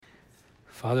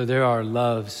Father, there are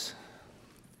loves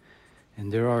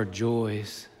and there are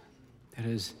joys that,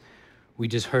 as we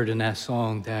just heard in that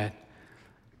song, that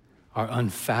are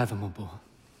unfathomable.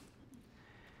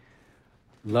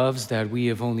 Loves that we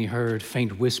have only heard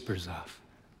faint whispers of.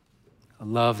 A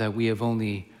love that we have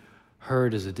only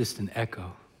heard as a distant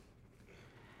echo.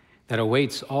 That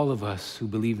awaits all of us who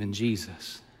believe in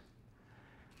Jesus.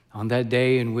 On that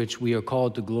day in which we are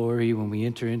called to glory, when we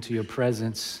enter into your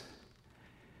presence,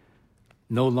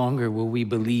 no longer will we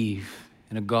believe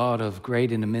in a God of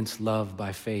great and immense love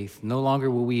by faith. No longer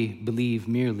will we believe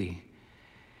merely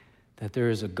that there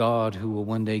is a God who will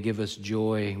one day give us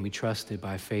joy and we trust it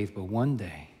by faith, but one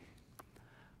day,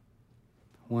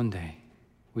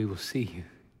 we will see you.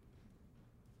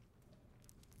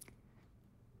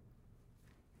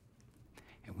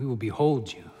 And we will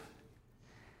behold you.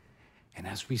 And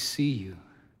as we see you,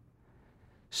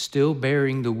 still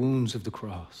bearing the wounds of the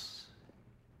cross,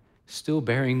 still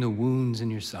bearing the wounds in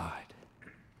your side,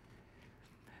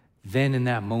 then in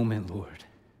that moment, Lord,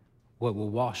 what will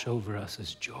wash over us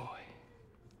is joy.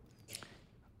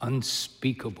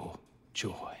 Unspeakable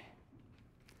joy.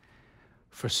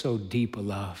 For so deep a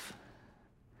love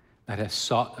that has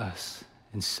sought us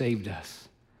and saved us.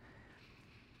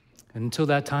 And until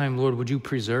that time, Lord, would you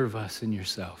preserve us in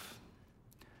yourself?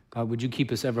 God, would you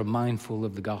keep us ever mindful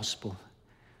of the gospel,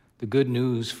 the good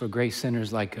news for great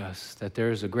sinners like us, that there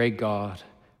is a great God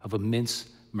of immense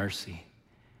mercy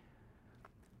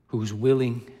who's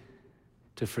willing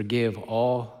to forgive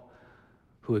all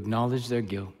who acknowledge their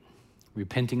guilt,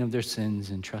 repenting of their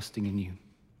sins and trusting in you.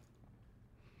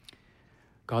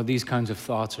 God, these kinds of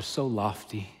thoughts are so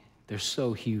lofty. They're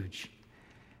so huge.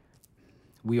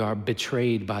 We are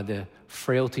betrayed by the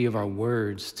frailty of our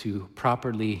words to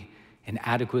properly and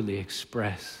adequately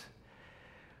express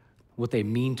what they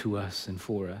mean to us and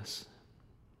for us.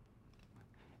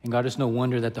 And God, it's no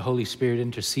wonder that the Holy Spirit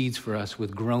intercedes for us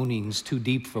with groanings too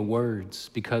deep for words,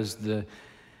 because the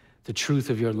truth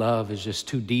of your love is just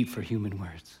too deep for human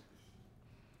words.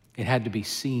 It had to be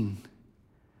seen.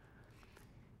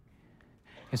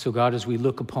 And so, God, as we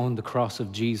look upon the cross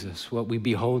of Jesus, what we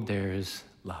behold there is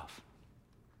love.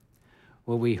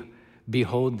 What we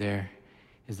behold there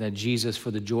is that Jesus,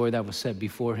 for the joy that was set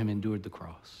before him, endured the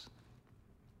cross.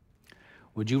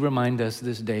 Would you remind us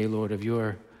this day, Lord, of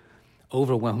your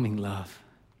overwhelming love?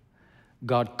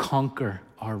 God, conquer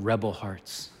our rebel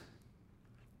hearts.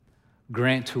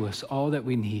 Grant to us all that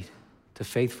we need to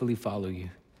faithfully follow you.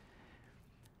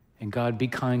 And God, be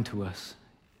kind to us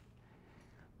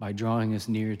by drawing us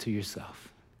nearer to yourself,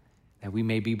 that we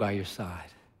may be by your side,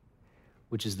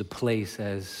 which is the place,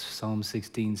 as Psalm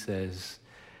 16 says,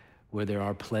 where there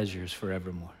are pleasures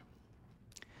forevermore.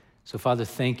 So, Father,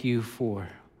 thank you for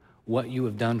what you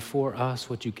have done for us,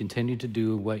 what you continue to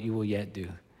do, what you will yet do,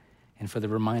 and for the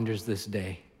reminders this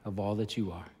day of all that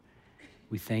you are.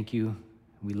 We thank you,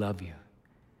 we love you.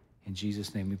 In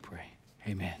Jesus' name we pray,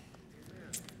 amen.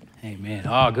 Amen.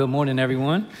 Oh, good morning,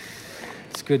 everyone.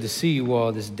 It's good to see you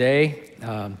all this day.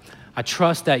 I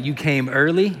trust that you came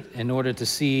early in order to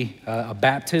see a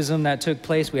baptism that took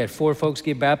place. We had 4 folks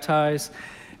get baptized.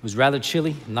 It was rather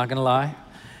chilly, I'm not gonna lie.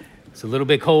 It's a little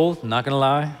bit cold, I'm not gonna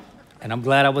lie. And I'm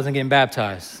glad I wasn't getting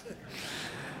baptized.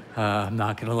 I'm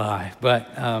not gonna lie. But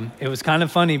it was kind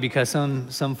of funny because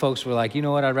some folks were like, you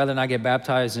know what, I'd rather not get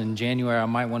baptized in January. I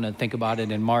might wanna think about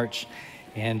it in March.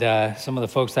 And some of the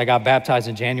folks that got baptized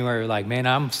in January were like, man,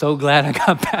 I'm so glad I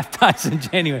got baptized in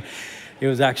January. It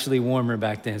was actually warmer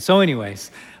back then. So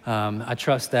anyways, I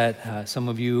trust that some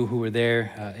of you who were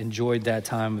there enjoyed that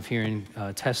time of hearing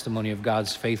testimony of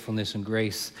God's faithfulness and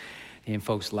grace in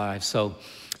folks' lives. So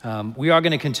we are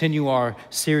going to continue our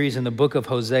series in the book of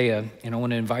Hosea, and I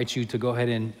want to invite you to go ahead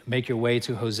and make your way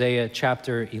to Hosea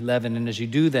chapter 11. And as you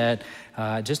do that,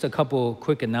 just a couple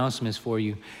quick announcements for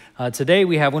you. Today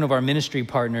we have one of our ministry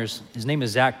partners. His name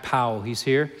is Zach Powell. He's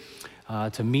here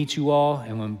to meet you all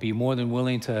and will be more than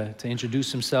willing to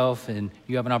introduce himself, and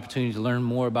you have an opportunity to learn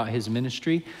more about his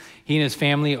ministry. He and his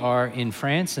family are in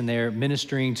France, and they're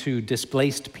ministering to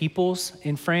displaced peoples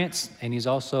in France, and he's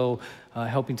also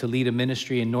helping to lead a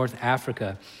ministry in North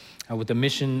Africa with a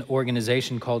mission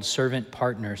organization called Servant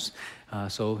Partners.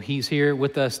 So he's here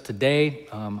with us today.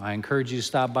 I encourage you to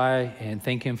stop by and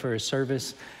thank him for his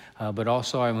service, but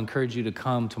also I encourage you to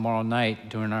come tomorrow night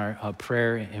during our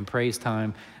prayer and praise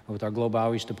time with our Global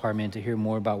Outreach Department to hear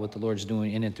more about what the Lord's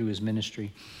doing in and through his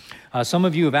ministry. Some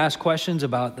of you have asked questions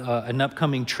about an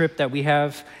upcoming trip that we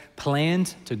have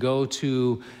planned to go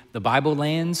to the Bible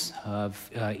lands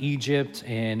of Egypt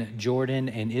and Jordan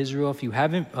and Israel. If you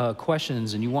have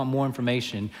questions and you want more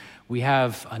information, We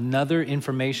have another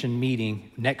information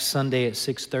meeting next Sunday at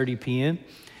 6:30 p.m.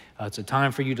 It's a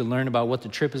time for you to learn about what the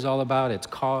trip is all about, its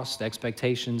cost,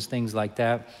 expectations, things like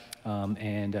that.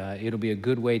 It'll be a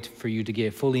good way for you to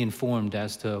get fully informed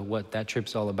as to what that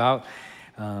trip's all about.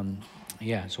 So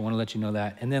I want to let you know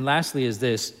that. And then lastly is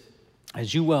this.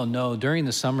 As you well know, during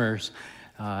the summers,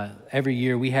 every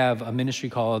year we have a ministry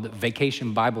called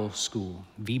Vacation Bible School,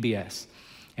 VBS.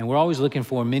 And we're always looking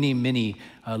for many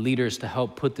leaders to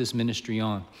help put this ministry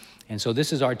on. And so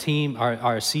this is our team,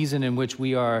 our season in which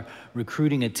we are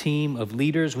recruiting a team of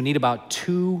leaders. We need about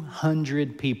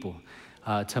 200 people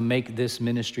to make this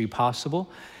ministry possible.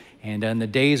 And in the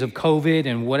days of COVID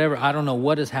and whatever, I don't know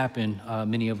what has happened,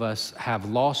 many of us have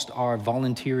lost our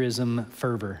volunteerism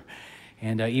fervor.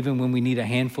 And even when we need a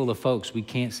handful of folks, we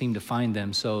can't seem to find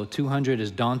them. So 200 is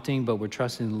daunting, but we're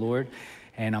trusting the Lord.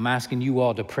 And I'm asking you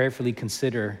all to prayerfully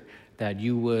consider that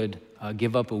you would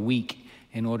give up a week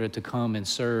in order to come and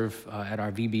serve at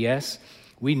our VBS.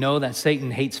 We know that Satan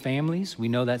hates families. We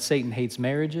know that Satan hates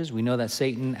marriages. We know that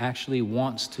Satan actually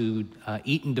wants to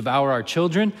eat and devour our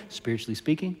children, spiritually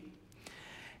speaking.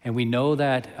 And we know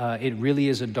that it really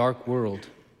is a dark world.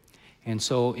 And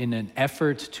so in an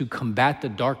effort to combat the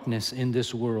darkness in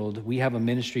this world, we have a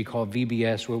ministry called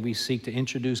VBS where we seek to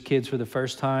introduce kids for the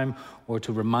first time or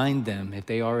to remind them, if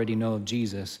they already know of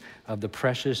Jesus, of the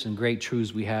precious and great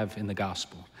truths we have in the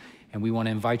gospel. And we want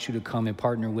to invite you to come and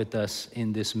partner with us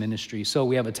in this ministry. So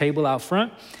we have a table out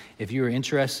front. If you are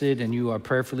interested and you are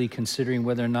prayerfully considering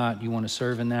whether or not you want to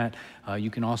serve in that, you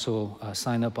can also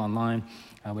sign up online.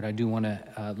 But I do want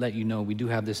to let you know we do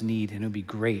have this need, and it would be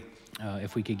great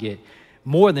if we could get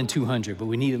more than 200, but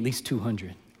we need at least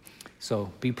 200.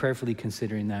 So be prayerfully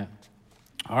considering that.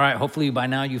 All right, hopefully by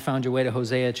now you found your way to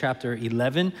Hosea chapter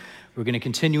 11. We're going to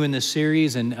continue in this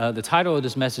series, and the title of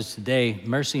this message today,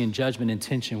 Mercy and Judgment and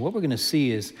Tension. What we're going to see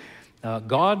is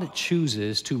God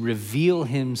chooses to reveal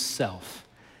himself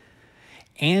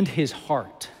and his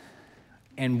heart.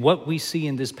 And what we see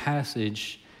in this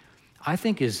passage, I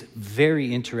think, is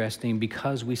very interesting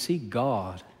because we see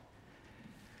God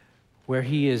where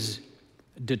he is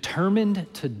determined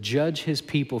to judge his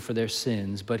people for their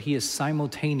sins, but he is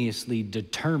simultaneously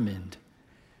determined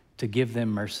to give them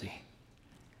mercy.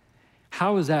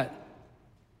 How is that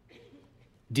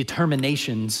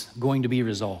determinations going to be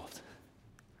resolved?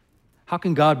 How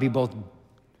can God be both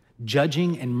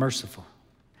judging and merciful?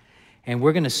 And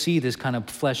we're going to see this kind of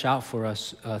flesh out for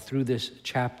us through this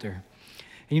chapter.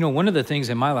 You know, one of the things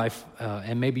in my life,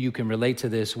 and maybe you can relate to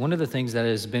this, one of the things that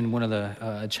has been one of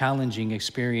the challenging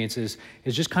experiences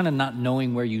is just kind of not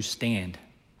knowing where you stand.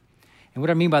 And what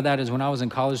I mean by that is when I was in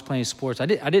college playing sports, I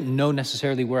didn't know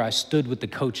necessarily where I stood with the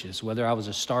coaches, whether I was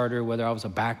a starter, whether I was a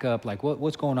backup, like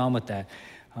what's going on with that.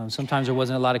 Sometimes there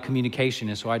wasn't a lot of communication,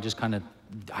 and so I just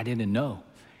I didn't know.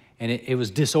 And it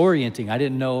was disorienting. I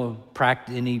didn't know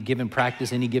any given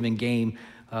practice, any given game,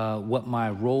 what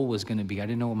my role was going to be. I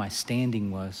didn't know what my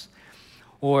standing was.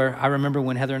 Or I remember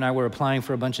when Heather and I were applying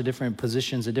for a bunch of different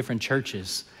positions at different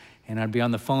churches, and I'd be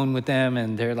on the phone with them,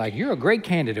 and they're like, "You're a great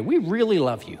candidate. We really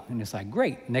love you." And it's like,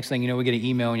 great. Next thing you know, we get an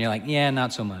email, and you're like, "Yeah,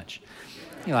 not so much."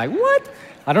 You're like, "What?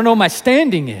 I don't know what my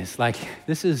standing is. Like,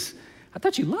 I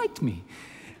thought you liked me."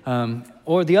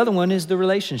 Or the other one is the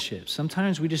relationships.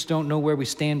 Sometimes we just don't know where we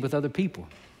stand with other people.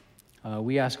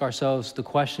 We ask ourselves the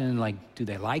question, like, do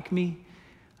they like me?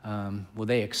 Will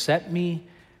they accept me?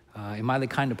 Am I the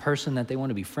kind of person that they want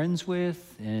to be friends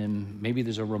with? And maybe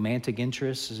there's a romantic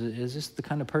interest. Is this the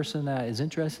kind of person that is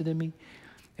interested in me?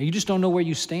 And you just don't know where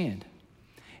you stand.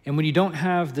 And when you don't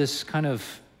have this kind of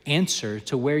answer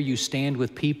to where you stand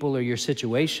with people or your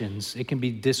situations, it can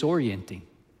be disorienting.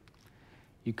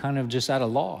 You're kind of just at a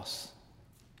loss,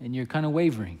 and you're kind of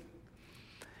wavering.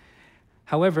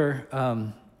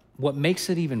 However, what makes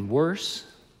it even worse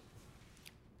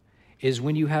is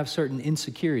when you have certain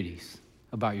insecurities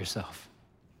about yourself.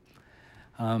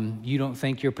 You don't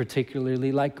think you're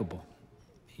particularly likable.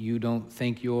 You don't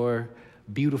think you're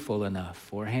beautiful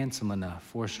enough or handsome enough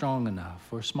or strong enough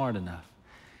or smart enough.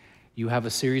 You have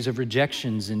a series of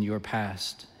rejections in your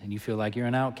past, and you feel like you're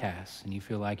an outcast, and you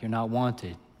feel like you're not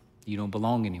wanted. You don't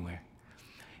belong anywhere.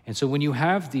 And so when you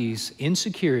have these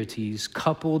insecurities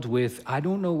coupled with, I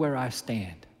don't know where I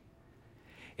stand,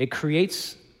 it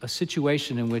creates a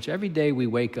situation in which every day we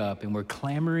wake up and we're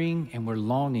clamoring and we're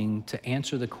longing to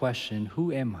answer the question,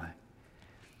 who am I?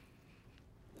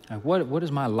 Like, what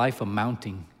is my life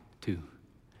amounting to?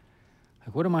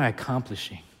 Like, what am I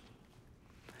accomplishing?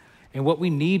 And what we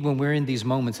need when we're in these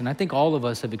moments, and I think all of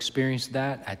us have experienced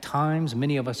that at times,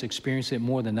 many of us experience it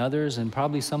more than others, and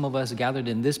probably some of us gathered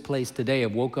in this place today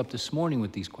have woke up this morning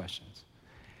with these questions.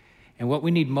 And what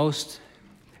we need most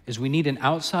is we need an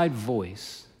outside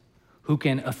voice who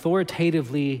can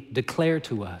authoritatively declare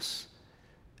to us,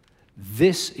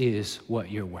 this is what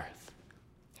you're worth.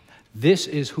 This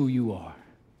is who you are.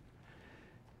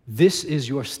 This is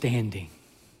your standing.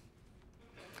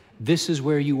 This is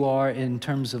where you are in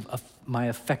terms of my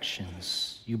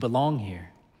affections. You belong here.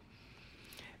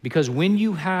 Because when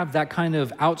you have that kind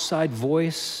of outside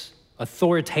voice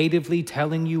authoritatively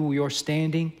telling you your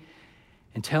standing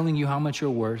and telling you how much you're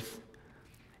worth,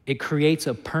 it creates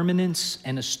a permanence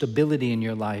and a stability in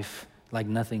your life like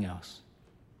nothing else.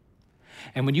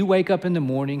 And when you wake up in the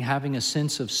morning having a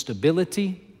sense of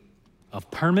stability,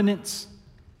 of permanence,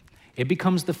 it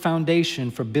becomes the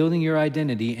foundation for building your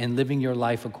identity and living your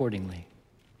life accordingly.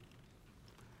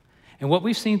 And what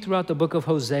we've seen throughout the book of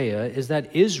Hosea is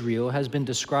that Israel has been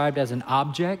described as an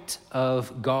object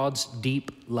of God's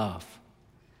deep love.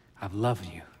 I've loved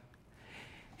you.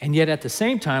 And yet at the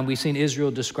same time, we've seen Israel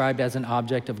described as an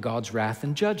object of God's wrath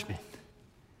and judgment.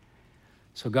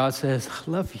 So God says,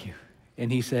 I love you.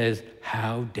 And he says,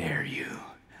 how dare you?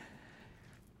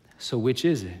 So which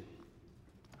is it?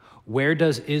 Where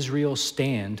does Israel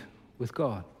stand with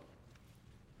God?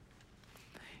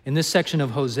 In this section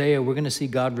of Hosea, we're going to see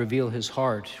God reveal his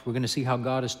heart. We're going to see how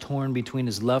God is torn between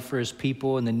his love for his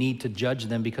people and the need to judge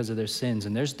them because of their sins.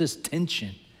 And there's this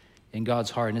tension in God's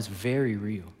heart, and it's very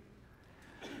real.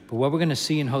 But what we're going to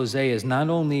see in Hosea is not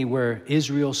only where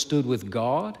Israel stood with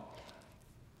God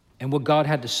and what God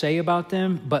had to say about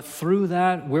them, but through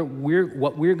that,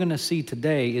 what we're going to see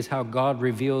today is how God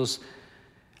reveals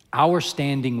our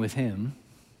standing with him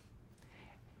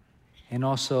and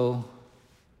also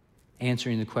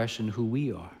answering the question who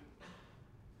we are.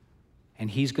 And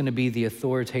he's going to be the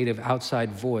authoritative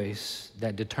outside voice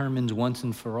that determines once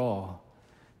and for all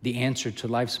the answer to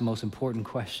life's most important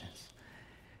questions.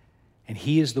 And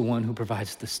he is the one who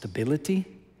provides the stability.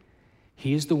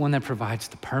 He is the one that provides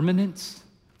the permanence.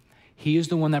 He is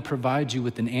the one that provides you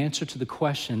with an answer to the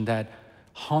question that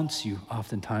haunts you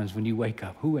oftentimes when you wake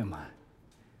up. Who am I?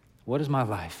 What is my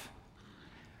life?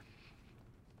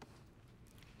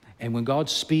 And when God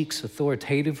speaks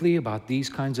authoritatively about these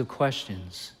kinds of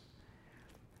questions,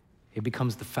 it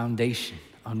becomes the foundation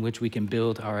on which we can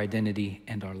build our identity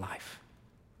and our life.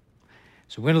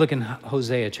 So we're going to look in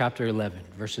Hosea chapter 11,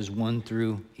 verses 1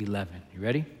 through 11. You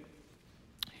ready?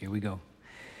 Here we go.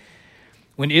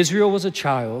 When Israel was a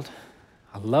child,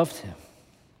 I loved him,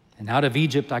 and out of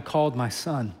Egypt I called my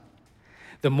son.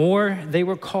 The more they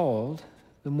were called,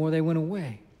 the more they went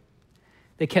away.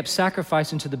 They kept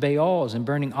sacrificing to the Baals and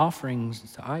burning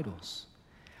offerings to idols.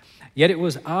 Yet it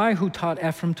was I who taught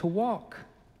Ephraim to walk.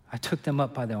 I took them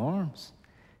up by their arms,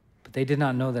 but they did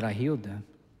not know that I healed them.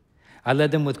 I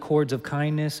led them with cords of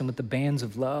kindness and with the bands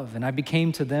of love, and I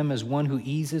became to them as one who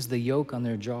eases the yoke on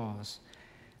their jaws.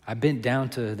 I bent down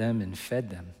to them and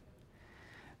fed them.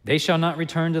 They shall not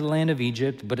return to the land of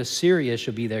Egypt, but Assyria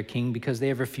shall be their king because they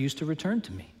have refused to return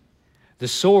to me. The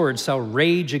sword shall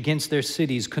rage against their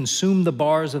cities, consume the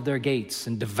bars of their gates,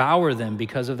 and devour them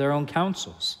because of their own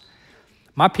counsels.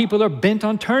 My people are bent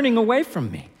on turning away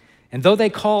from me, and though they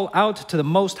call out to the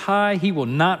Most High, he will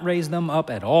not raise them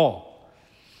up at all.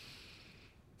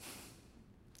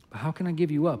 But how can I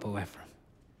give you up, O Ephraim?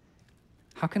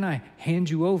 How can I hand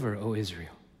you over, O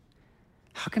Israel?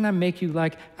 How can I make you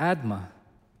like Admah?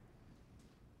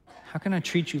 How can I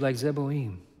treat you like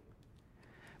Zeboim?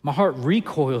 My heart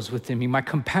recoils within me. My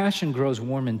compassion grows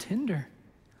warm and tender.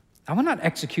 I will not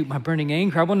execute my burning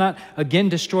anger. I will not again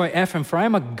destroy Ephraim, for I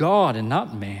am a God and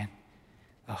not man,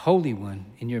 a holy one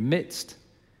in your midst,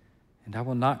 and I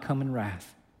will not come in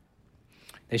wrath.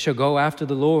 They shall go after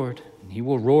the Lord, and he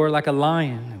will roar like a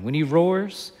lion. And when he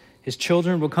roars, his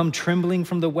children will come trembling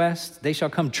from the west. They shall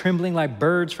come trembling like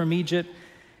birds from Egypt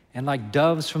and like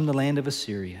doves from the land of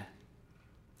Assyria.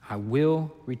 I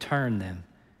will return them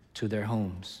to their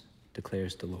homes,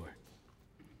 declares the Lord.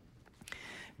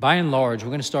 By and large, we're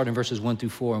going to start in verses 1 through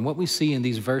 4. And what we see in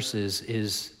these verses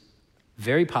is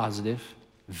very positive,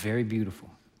 very beautiful.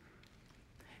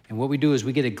 And what we do is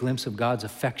we get a glimpse of God's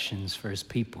affections for his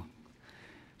people.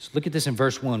 So look at this in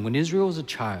verse 1. When Israel was a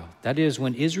child, that is,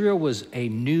 when Israel was a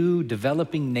new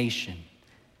developing nation,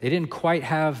 they didn't quite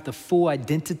have the full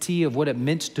identity of what it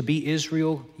meant to be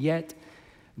Israel yet.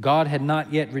 God had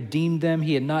not yet redeemed them.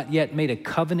 He had not yet made a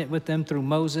covenant with them through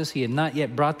Moses. He had not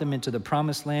yet brought them into the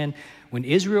promised land. When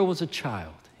Israel was a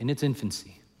child in its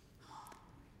infancy,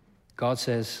 God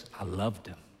says, I loved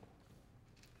them.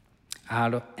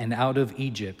 Out of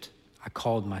Egypt, I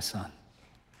called my son.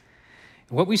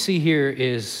 And what we see here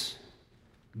is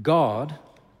God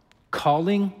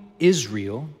calling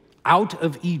Israel out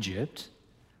of Egypt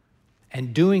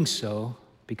and doing so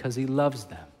because he loves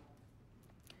them.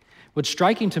 What's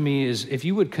striking to me is if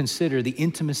you would consider the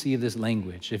intimacy of this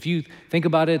language. If you think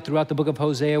about it throughout the book of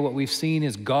Hosea, what we've seen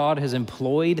is God has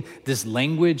employed this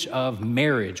language of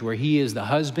marriage where he is the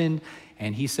husband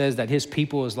and he says that his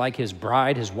people is like his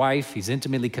bride, his wife. He's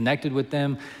intimately connected with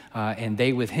them and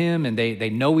they with him, and they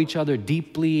know each other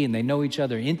deeply and they know each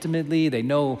other intimately. They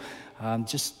know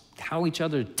just how each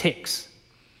other ticks.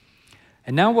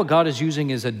 And now what God is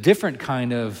using is a different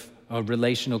kind of a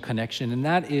relational connection, and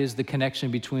that is the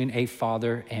connection between a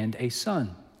father and a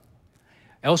son.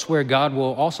 Elsewhere, God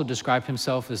will also describe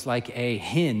himself as like a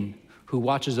hen who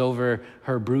watches over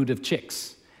her brood of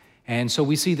chicks. And so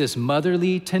we see this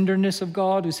motherly tenderness of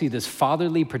God. We see this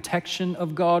fatherly protection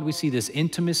of God. We see this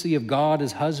intimacy of God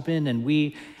as husband and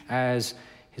we as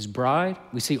his bride.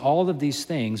 We see all of these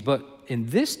things. But in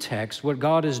this text, what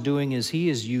God is doing is he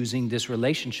is using this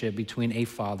relationship between a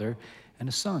father and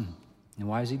a son. And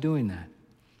why is he doing that?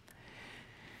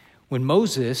 When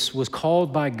Moses was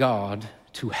called by God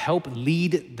to help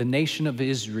lead the nation of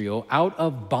Israel out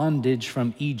of bondage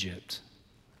from Egypt,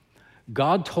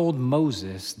 God told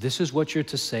Moses, this is what you're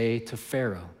to say to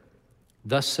Pharaoh.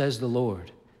 Thus says the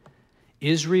Lord,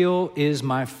 Israel is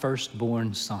my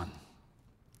firstborn son.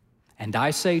 And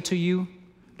I say to you,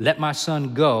 let my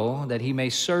son go that he may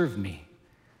serve me.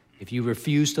 If you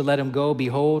refuse to let him go,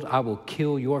 behold, I will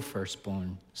kill your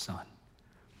firstborn son.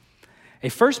 A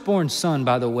firstborn son,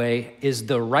 by the way, is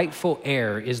the rightful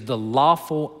heir, is the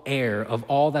lawful heir of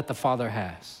all that the Father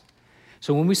has.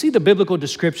 So when we see the biblical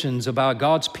descriptions about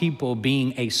God's people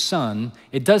being a son,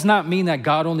 it does not mean that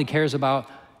God only cares about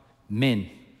men.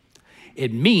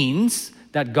 It means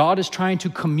that God is trying to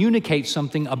communicate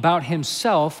something about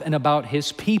himself and about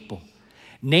his people.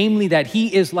 Namely, that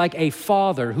he is like a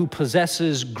father who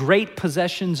possesses great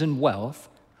possessions and wealth,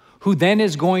 who then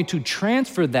is going to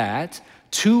transfer that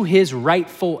to his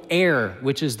rightful heir,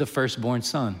 which is the firstborn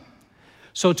son.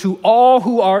 So to all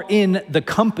who are in the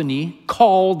company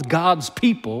called God's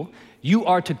people, you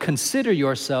are to consider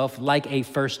yourself like a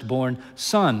firstborn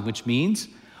son, which means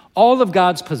all of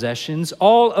God's possessions,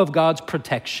 all of God's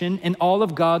protection, and all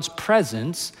of God's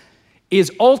presence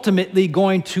is ultimately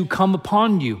going to come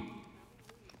upon you.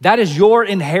 That is your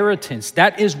inheritance.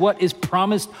 That is what is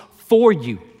promised for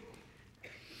you.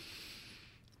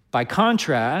 By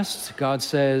contrast, God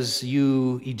says,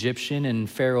 you Egyptian and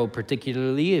Pharaoh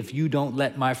particularly, if you don't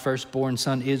let my firstborn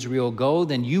son Israel go,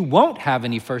 then you won't have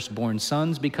any firstborn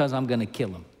sons because I'm going to kill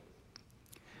him.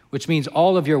 Which means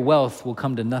all of your wealth will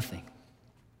come to nothing.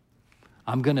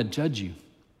 I'm going to judge you.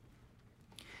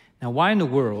 Now, why in the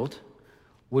world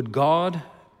would God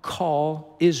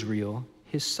call Israel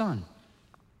his son?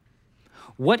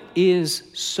 What is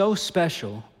so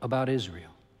special about Israel?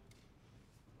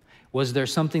 Was there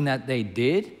something that they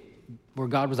did where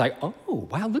God was like, oh,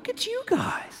 wow, look at you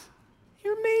guys.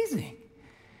 You're amazing.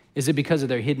 Is it because of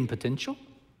their hidden potential?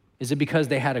 Is it because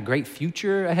they had a great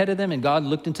future ahead of them and God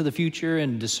looked into the future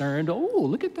and discerned, oh,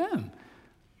 look at them.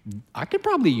 I could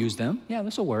probably use them. Yeah,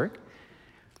 this will work.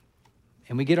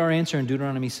 And we get our answer in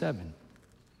Deuteronomy 7.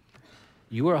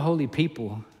 You are a holy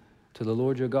people to the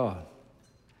Lord your God.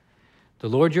 The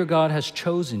Lord your God has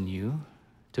chosen you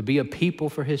to be a people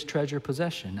for his treasure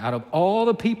possession out of all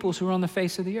the peoples who are on the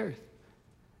face of the earth.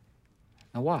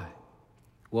 Now, why?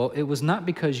 Well, it was not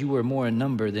because you were more in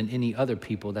number than any other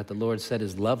people that the Lord set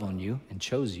his love on you and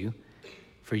chose you,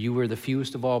 for you were the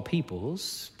fewest of all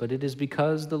peoples, but it is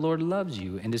because the Lord loves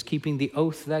you and is keeping the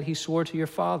oath that he swore to your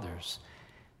fathers,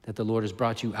 that the Lord has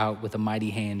brought you out with a mighty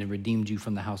hand and redeemed you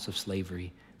from the house of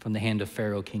slavery, from the hand of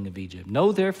Pharaoh, king of Egypt.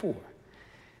 Know, therefore,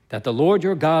 that the Lord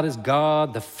your God is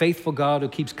God, the faithful God who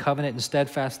keeps covenant and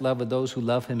steadfast love with those who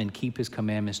love him and keep his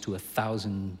commandments to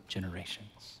 1,000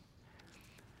 generations.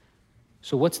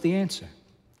 So what's the answer?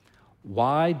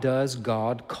 Why does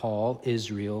God call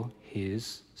Israel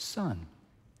his son?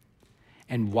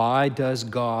 And why does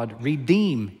God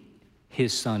redeem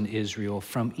his son Israel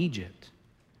from Egypt?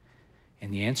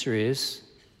 And the answer is,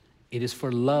 it is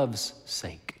for love's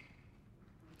sake.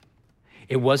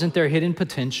 It wasn't their hidden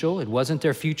potential. It wasn't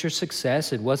their future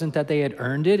success. It wasn't that they had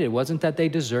earned it. It wasn't that they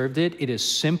deserved it. It is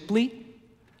simply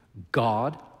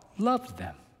God loved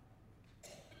them.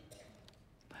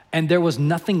 And there was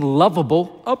nothing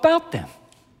lovable about them.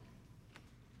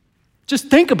 Just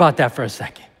think about that for a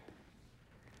second.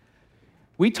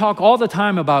 We talk all the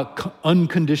time about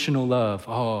unconditional love.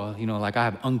 Oh, like I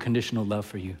have unconditional love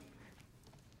for you.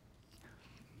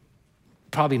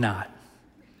 Probably not.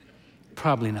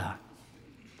 Probably not.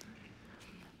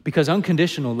 Because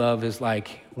unconditional love is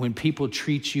like when people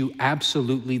treat you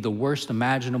absolutely the worst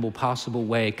imaginable possible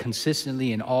way,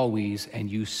 consistently and always, and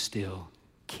you still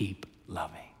keep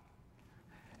loving.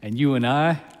 And you and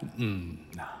I,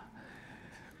 nah.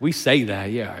 We say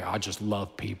that, yeah, I just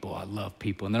love people, I love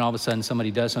people. And then all of a sudden somebody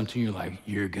does something, you're like,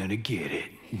 you're gonna get it.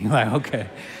 You're like, okay,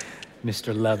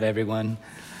 Mr. Love Everyone.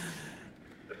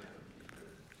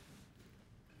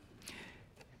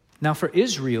 Now for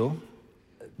Israel,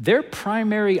 their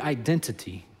primary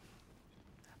identity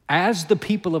as the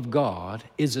people of God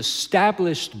is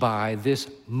established by this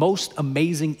most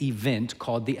amazing event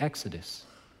called the Exodus.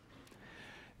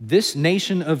 This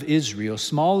nation of Israel,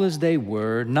 small as they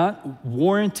were, not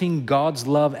warranting God's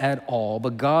love at all,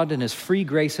 but God in his free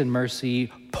grace and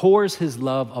mercy pours his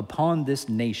love upon this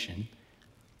nation.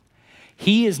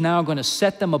 He is now going to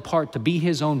set them apart to be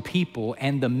his own people,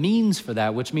 and the means for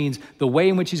that, which means the way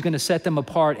in which he's going to set them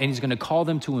apart and he's going to call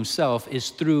them to himself, is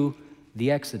through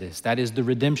the Exodus. That is the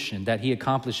redemption that he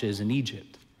accomplishes in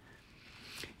Egypt.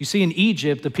 You see, in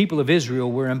Egypt, the people of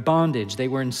Israel were in bondage. They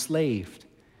were enslaved.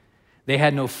 They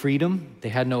had no freedom. They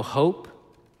had no hope.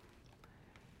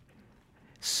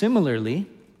 Similarly,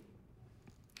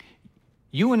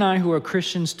 you and I who are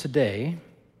Christians today,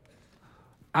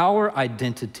 our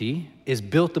identity is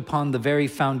built upon the very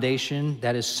foundation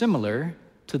that is similar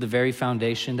to the very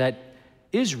foundation that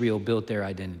Israel built their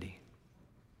identity.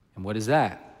 And what is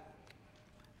that?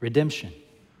 Redemption.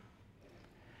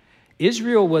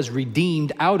 Israel was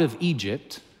redeemed out of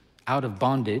Egypt, out of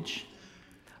bondage.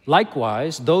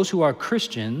 Likewise, those who are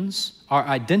Christians are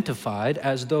identified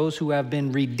as those who have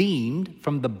been redeemed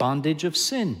from the bondage of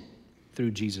sin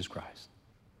through Jesus Christ.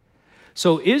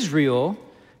 So Israel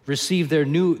received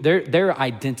their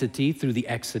identity through the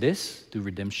Exodus, through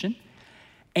redemption.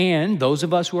 And those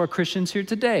of us who are Christians here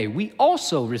today, we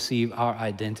also receive our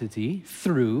identity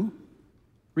through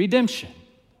redemption,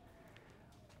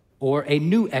 or a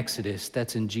new Exodus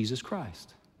that's in Jesus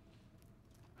Christ.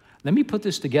 Let me put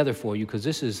this together for you because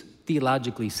this is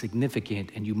theologically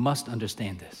significant and you must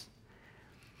understand this.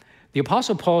 The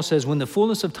Apostle Paul says, when the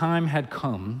fullness of time had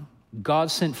come,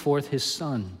 God sent forth his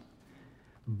Son,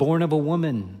 born of a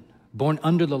woman, born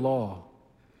under the law.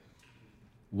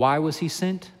 Why was he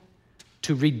sent?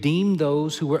 To redeem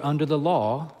those who were under the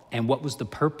law. And what was the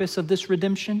purpose of this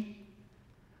redemption?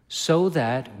 So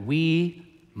that we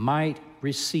might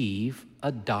receive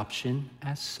adoption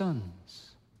as sons.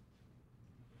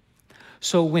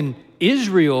 So when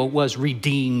Israel was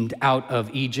redeemed out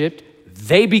of Egypt,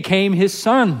 they became his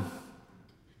son.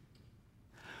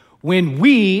 When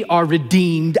we are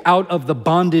redeemed out of the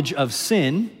bondage of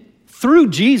sin, through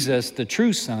Jesus, the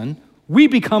true Son, we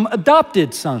become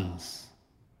adopted sons.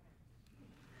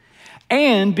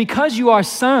 And because you are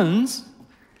sons,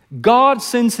 God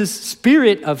sends his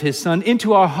Spirit of his Son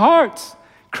into our hearts,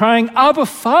 crying, Abba,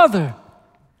 Father.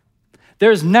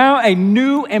 There's now a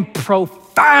new and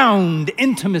profound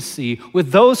intimacy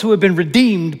with those who have been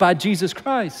redeemed by Jesus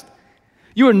Christ.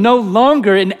 You are no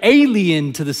longer an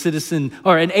alien to the citizen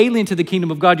or an alien to the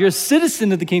kingdom of God. You're a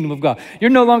citizen of the kingdom of God. You're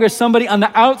no longer somebody on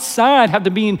the outside, have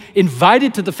to be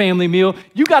invited to the family meal.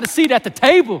 You got a seat at the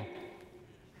table.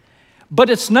 But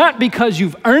it's not because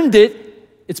you've earned it.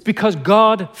 It's because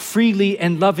God freely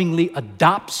and lovingly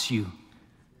adopts you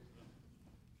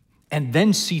and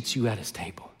then seats you at his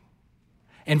table.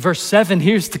 In verse 7,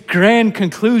 here's the grand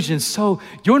conclusion. So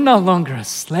you're no longer a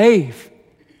slave.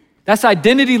 That's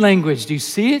identity language. Do you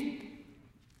see it?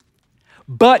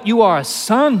 But you are a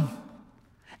son.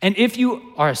 And if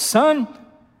you are a son,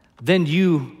 then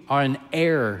you are an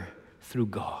heir through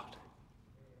God.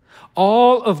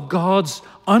 All of God's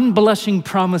unblushing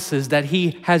promises that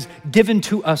he has given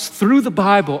to us through the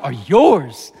Bible are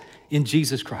yours in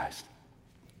Jesus Christ.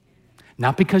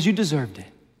 Not because you deserved it.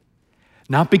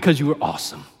 Not because you were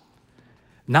awesome.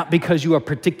 Not because you are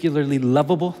particularly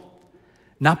lovable.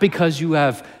 Not because you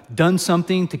have done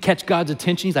something to catch God's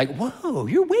attention. He's like, whoa,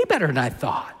 you're way better than I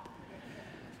thought.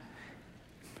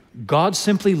 God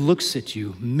simply looks at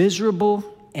you, miserable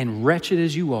and wretched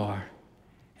as you are,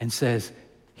 and says,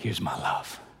 here's my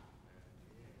love.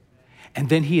 And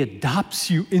then he adopts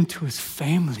you into his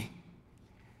family.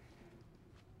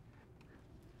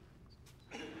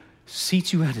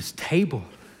 Seats you at his table.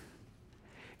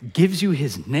 Gives you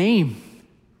his name.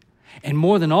 And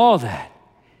more than all that,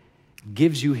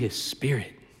 gives you his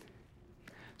Spirit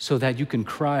so that you can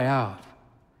cry out,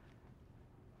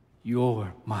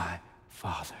 you're my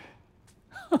Father.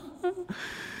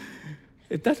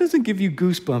 If that doesn't give you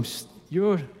goosebumps,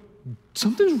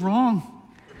 something's wrong.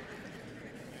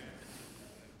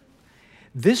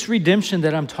 This redemption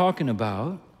that I'm talking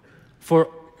about, for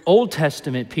Old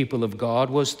Testament people of God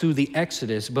was through the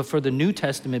Exodus, but for the New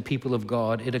Testament people of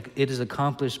God, it is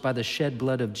accomplished by the shed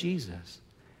blood of Jesus.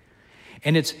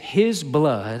 And it's his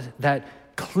blood that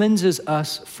cleanses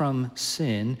us from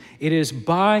sin. It is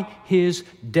by his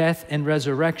death and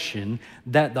resurrection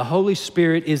that the Holy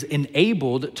Spirit is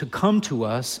enabled to come to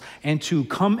us and to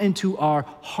come into our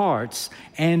hearts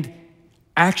and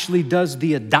actually does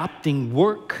the adopting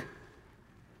work,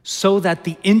 so that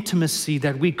the intimacy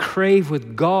that we crave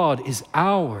with God is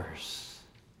ours.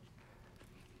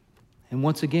 And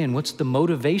once again, what's the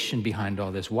motivation behind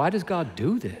all this? Why does God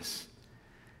do this?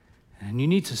 And you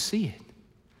need to see it.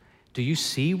 Do you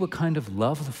see what kind of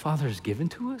love the Father has given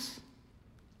to us?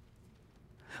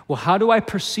 Well, how do I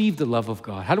perceive the love of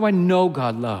God? How do I know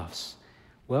God loves?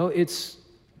 Well, it's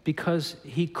because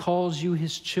he calls you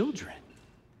his children.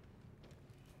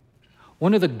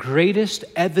 One of the greatest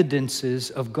evidences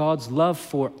of God's love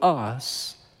for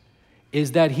us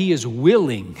is that he is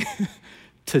willing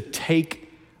to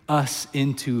take us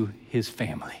into his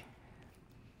family.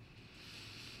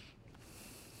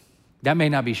 That may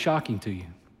not be shocking to you,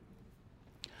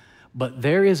 but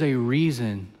there is a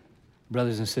reason,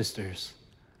 brothers and sisters,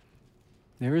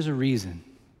 there is a reason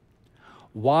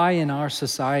why in our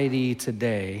society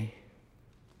today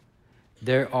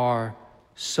there are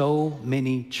so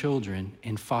many children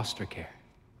in foster care.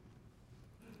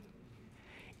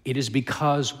 It is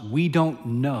because we don't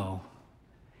know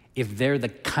if they're the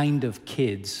kind of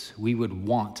kids we would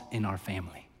want in our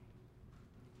family.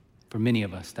 For many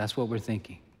of us, that's what we're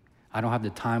thinking. I don't have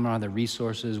the time or the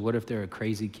resources. What if they're a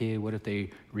crazy kid? What if they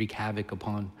wreak havoc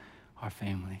upon our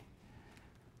family?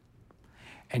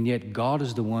 And yet God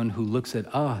is the one who looks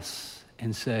at us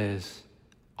and says,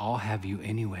 I'll have you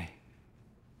anyway.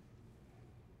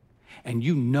 And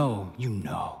you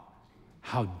know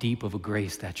how deep of a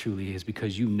grace that truly is,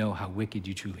 because you know how wicked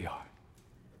you truly are.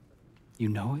 You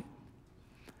know it?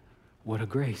 What a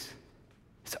grace.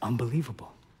 It's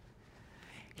unbelievable.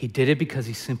 He did it because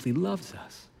he simply loves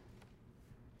us.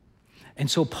 And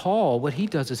so Paul, what he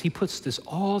does is he puts this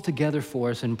all together for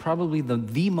us in probably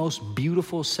the most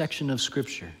beautiful section of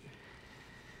Scripture.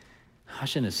 I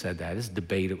shouldn't have said that. It's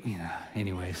debatable.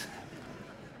 Anyways.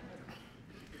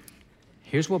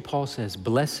 Here's what Paul says: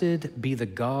 "Blessed be the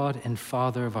God and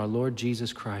Father of our Lord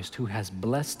Jesus Christ, who has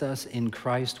blessed us in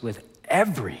Christ with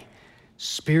every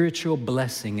spiritual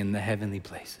blessing in the heavenly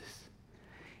places,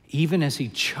 even as he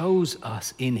chose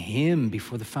us in him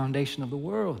before the foundation of the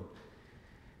world."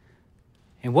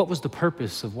 And what was the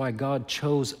purpose of why God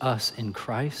chose us in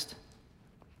Christ?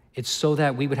 It's so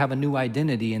that we would have a new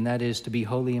identity, and that is to be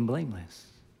holy and blameless.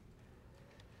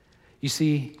 You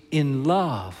see, in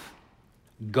love,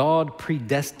 God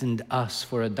predestined us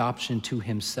for adoption to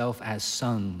himself as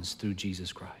sons through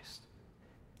Jesus Christ.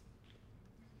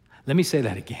 Let me say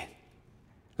that again.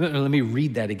 Let me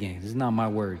read that again. This is not my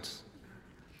words.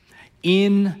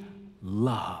 In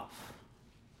love,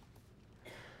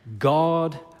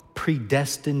 God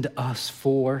predestined us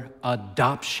for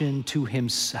adoption to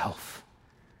himself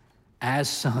as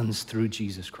sons through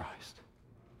Jesus Christ.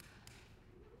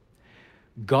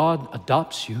 God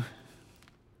adopts you.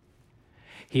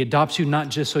 He adopts you not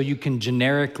just so you can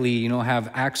generically,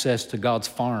 have access to God's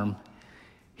farm.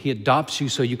 He adopts you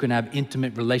so you can have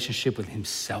intimate relationship with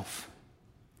himself.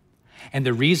 And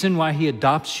the reason why he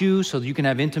adopts you so that you can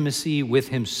have intimacy with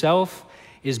himself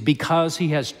is because he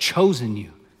has chosen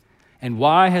you. And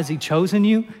why has he chosen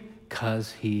you?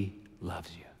 Because he loves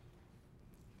you.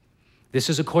 This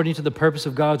is according to the purpose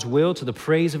of God's will, to the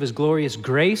praise of his glorious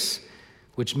grace,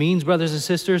 which means, brothers and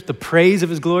sisters, the praise of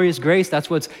his glorious grace. That's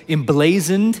what's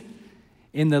emblazoned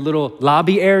in the little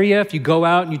lobby area. If you go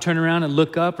out and you turn around and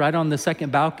look up right on the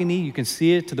second balcony, you can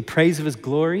see it, to the praise of his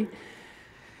glory,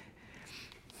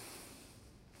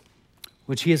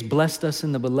 which he has blessed us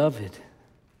in the beloved.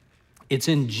 It's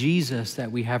in Jesus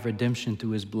that we have redemption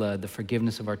through his blood, the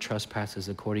forgiveness of our trespasses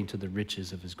according to the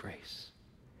riches of his grace.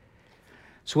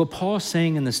 So what Paul's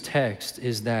saying in this text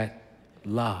is that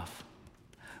love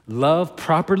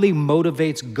properly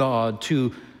motivates God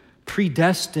to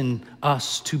predestine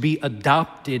us to be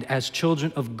adopted as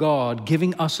children of God,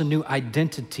 giving us a new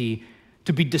identity,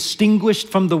 to be distinguished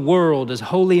from the world as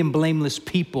holy and blameless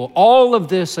people. All of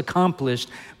this accomplished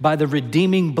by the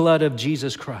redeeming blood of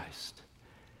Jesus Christ.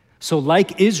 So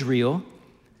like Israel,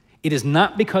 it is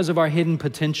not because of our hidden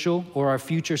potential or our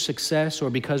future success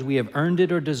or because we have earned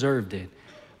it or deserved it.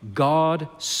 God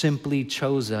simply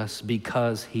chose us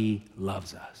because he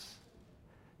loves us.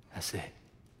 That's it.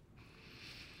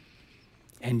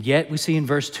 And yet we see in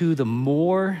verse 2, the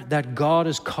more that God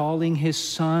is calling his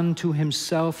son to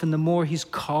himself and the more he's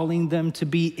calling them to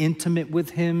be intimate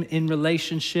with him in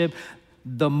relationship,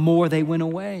 the more they went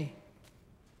away.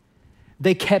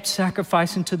 They kept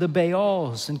sacrificing to the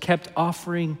Baals and kept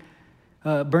offering,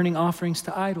 burning offerings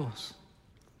to idols.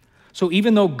 So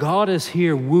even though God is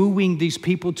here wooing these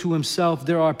people to himself,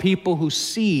 there are people who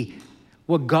see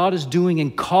what God is doing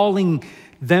and calling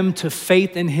them to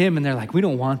faith in him, and they're like, we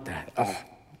don't want that. Oh,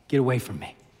 get away from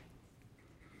me.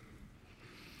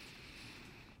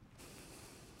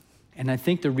 And I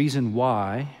think the reason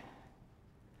why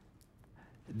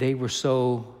they were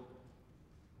so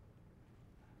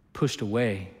pushed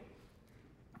away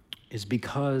is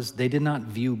because they did not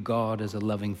view God as a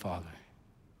loving father.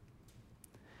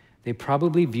 They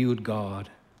probably viewed God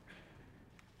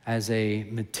as a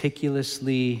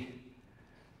meticulously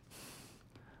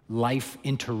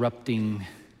life-interrupting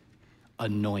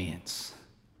annoyance.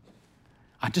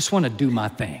 I just want to do my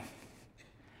thing.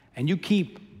 And you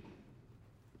keep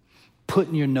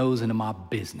putting your nose into my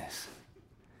business.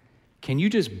 Can you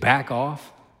just back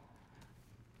off?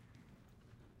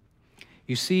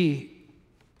 You see,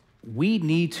 we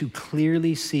need to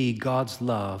clearly see God's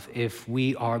love if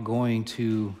we are going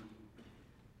to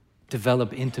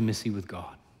develop intimacy with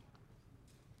God.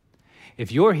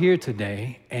 If you're here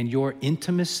today and your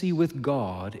intimacy with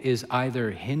God is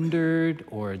either hindered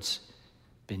or it's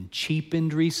been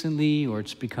cheapened recently or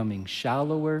it's becoming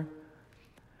shallower,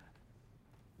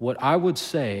 what I would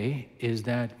say is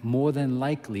that more than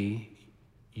likely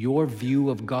your view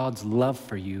of God's love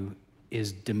for you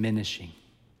is diminishing.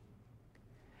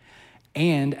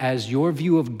 And as your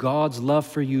view of God's love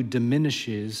for you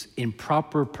diminishes, in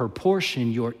proper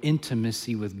proportion, your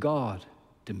intimacy with God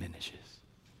diminishes.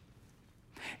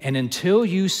 And until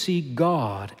you see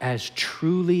God as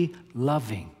truly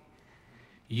loving,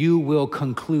 you will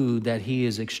conclude that he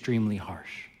is extremely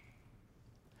harsh.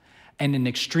 And an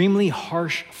extremely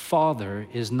harsh father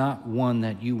is not one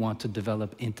that you want to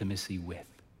develop intimacy with.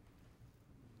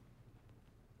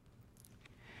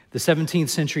 The 17th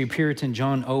century Puritan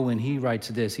John Owen, he writes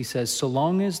this. He says, so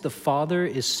long as the father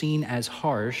is seen as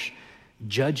harsh,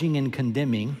 judging and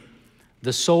condemning,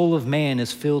 the soul of man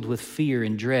is filled with fear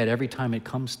and dread every time it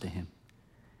comes to him.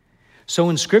 So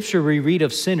in Scripture, we read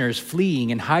of sinners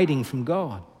fleeing and hiding from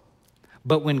God.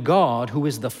 But when God, who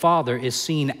is the Father, is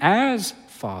seen as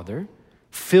Father,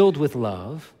 filled with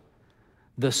love,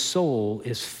 the soul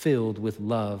is filled with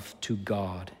love to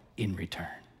God in return.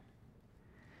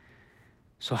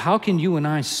 So how can you and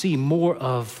I see more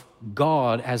of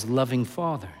God as loving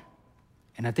Father?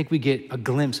 And I think we get a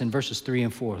glimpse in verses 3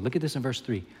 and 4. Look at this in verse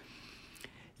 3.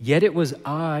 Yet it was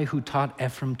I who taught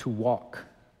Ephraim to walk.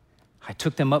 I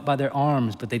took them up by their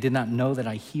arms, but they did not know that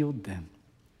I healed them.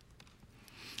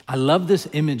 I love this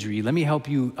imagery. Let me help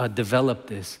you develop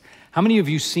this. How many of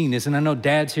you seen this? And I know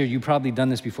dads here, you've probably done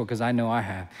this before because I know I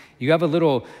have. You have a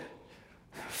little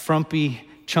frumpy,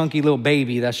 chunky little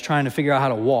baby that's trying to figure out how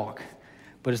to walk.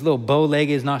 But his little bow leg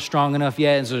is not strong enough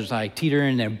yet, and so it's like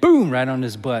teetering there, boom, right on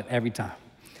his butt every time.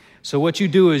 So what you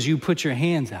do is you put your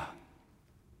hands out.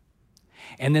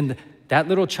 And then that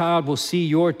little child will see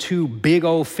your two big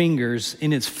old fingers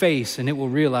in its face, and it will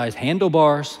realize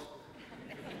handlebars.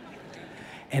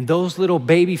 And those little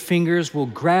baby fingers will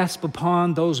grasp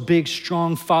upon those big,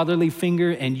 strong, fatherly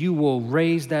fingers, and you will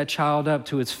raise that child up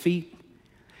to its feet.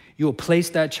 You will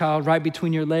place that child right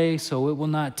between your legs so it will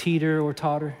not teeter or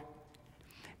totter.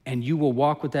 And you will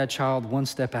walk with that child one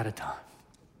step at a time.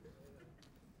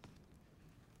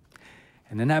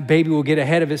 And then that baby will get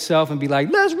ahead of itself and be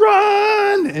like, let's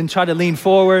run, and try to lean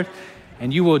forward,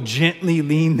 and you will gently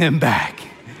lean them back.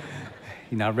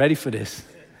 You're not ready for this.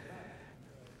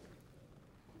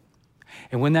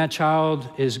 And when that child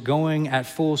is going at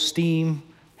full steam,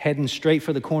 heading straight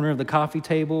for the corner of the coffee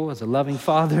table as a loving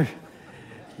father,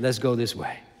 let's go this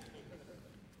way.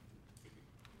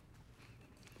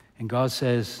 And God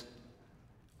says,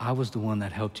 I was the one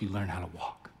that helped you learn how to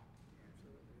walk.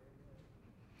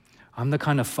 I'm the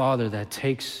kind of father that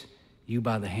takes you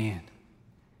by the hand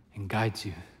and guides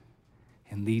you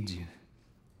and leads you.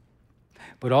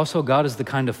 But also God is the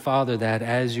kind of father that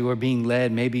as you are being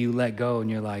led, maybe you let go and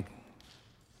you're like,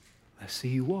 let's see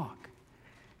you walk.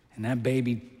 And that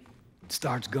baby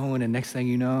starts going, and next thing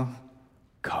you know,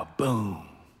 kaboom.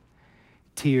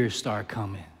 Tears start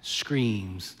coming,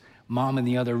 screams. Mom in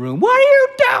the other room, what are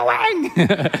you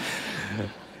doing?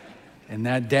 And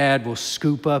that dad will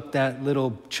scoop up that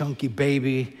little chunky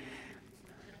baby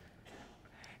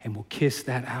and will kiss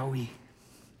that owie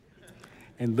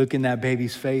and look in that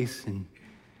baby's face and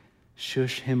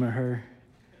shush him or her.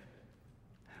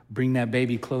 bring that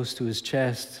baby close to his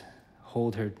chest,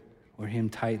 hold her or him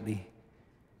tightly.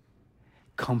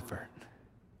 Comfort.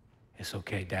 It's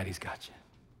okay, Daddy's got you.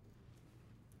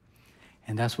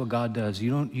 And that's what God does.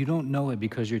 You don't know it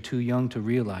because you're too young to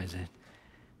realize it.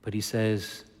 But he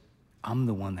says, I'm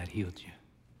the one that healed you.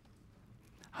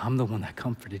 I'm the one that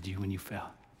comforted you when you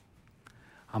fell.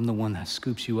 I'm the one that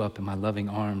scoops you up in my loving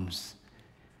arms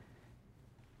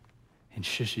and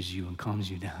shushes you and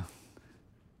calms you down.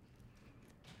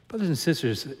 Brothers and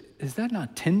sisters, is that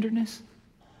not tenderness?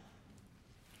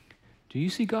 Do you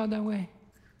see God that way?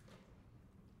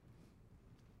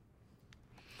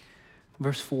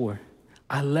 Verse 4,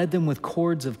 I led them with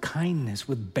cords of kindness,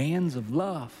 with bands of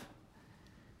love.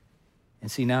 And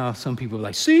see, now some people are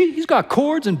like, see, he's got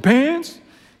cords and bands.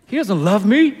 He doesn't love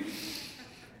me.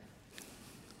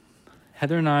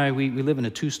 Heather and I, we live in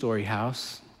a 2-story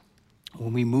house.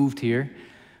 When we moved here,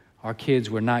 our kids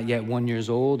were not yet 1 year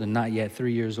old and not yet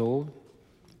 3 years old,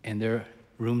 and their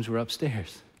rooms were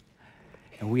upstairs.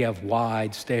 And we have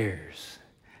wide stairs.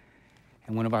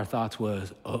 And one of our thoughts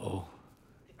was, uh-oh.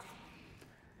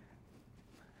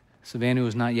 Savannah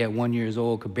was not yet 1 year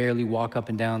old, could barely walk up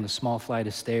and down the small flight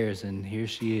of stairs, and here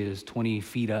she is, 20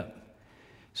 feet up.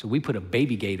 So we put a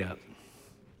baby gate up.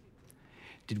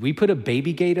 Did we put a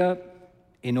baby gate up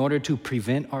in order to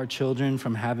prevent our children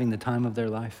from having the time of their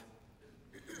life?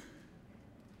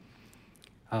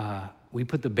 We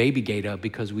put the baby gate up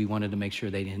because we wanted to make sure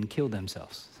they didn't kill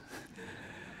themselves.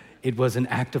 It was an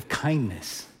act of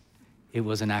kindness. It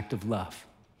was an act of love.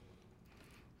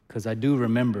 Because I do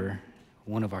remember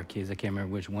one of our kids, I can't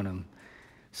remember which one of them,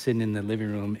 sitting in the living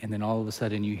room, and then all of a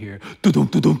sudden you hear, dum dum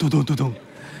dum dum dum dum.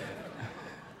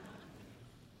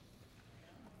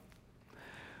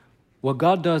 What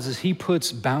God does is he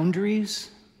puts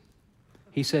boundaries.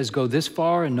 He says, go this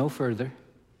far and no further.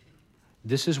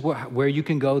 This is where you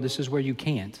can go. This is where you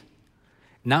can't.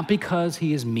 Not because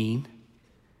he is mean,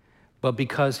 but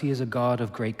because he is a God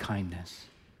of great kindness.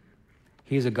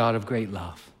 He is a God of great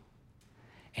love.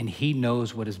 And he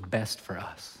knows what is best for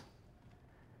us.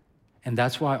 And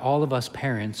that's why all of us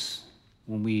parents,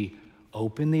 when we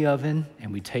open the oven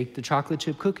and we take the chocolate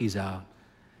chip cookies out,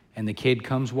 and the kid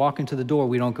comes walking to the door,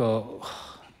 we don't go,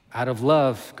 out of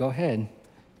love, go ahead,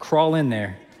 crawl in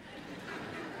there.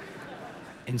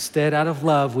 Instead, out of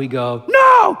love, we go,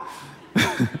 no!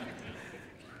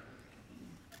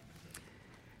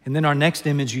 And then our next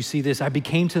image, you see this, I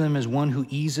became to them as one who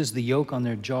eases the yoke on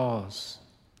their jaws.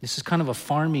 This is kind of a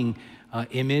farming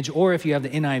image, or if you have the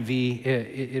NIV,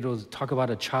 it'll talk about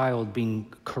a child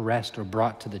being caressed or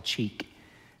brought to the cheek.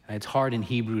 It's hard in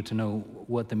Hebrew to know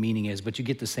what the meaning is, but you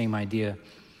get the same idea,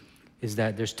 is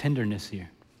that there's tenderness here.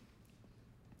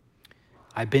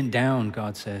 I bent down,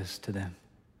 God says to them.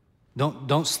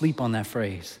 Don't sleep on that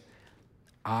phrase.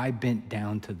 I bent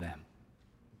down to them.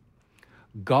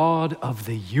 God of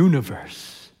the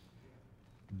universe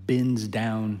bends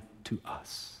down to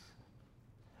us.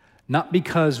 Not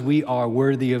because we are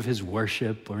worthy of his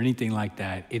worship or anything like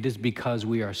that. It is because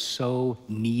we are so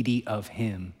needy of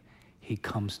him, he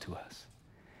comes to us.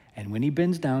 And when he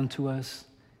bends down to us,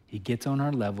 he gets on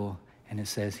our level, and it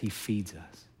says he feeds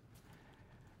us.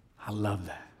 I love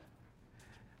that.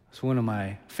 It's one of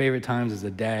my favorite times as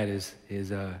a dad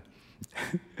is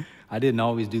I didn't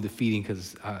always do the feeding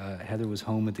because Heather was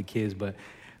home with the kids, but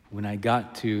when I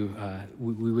got to,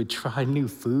 we would try new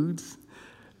foods,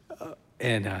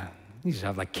 and you just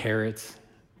have like carrots,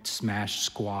 smashed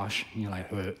squash, and you're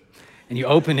like, ugh. And you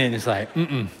open it and it's like,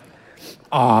 and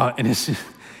it's just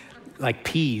like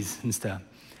peas and stuff.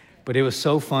 But it was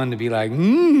so fun to be like,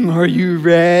 are you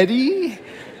ready?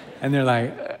 And they're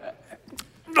like,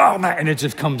 oh, man, and it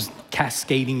just comes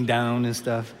cascading down and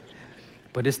stuff.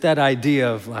 But it's that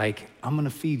idea of like, I'm gonna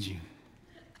feed you.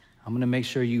 I'm gonna make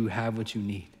sure you have what you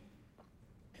need.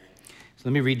 So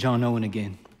let me read John Owen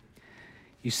again.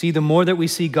 You see, the more that we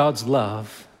see God's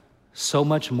love, so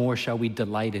much more shall we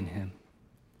delight in him.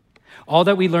 All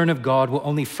that we learn of God will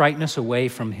only frighten us away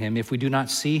from him if we do not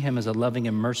see him as a loving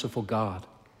and merciful God.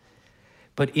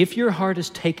 But if your heart is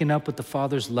taken up with the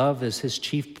Father's love as his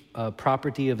chief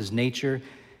property of his nature,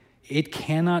 it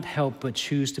cannot help but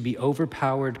choose to be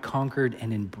overpowered, conquered,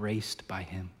 and embraced by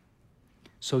him.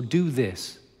 So do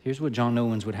this. Here's what John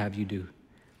Owens would have you do.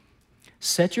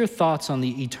 Set your thoughts on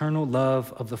the eternal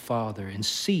love of the Father and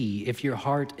see if your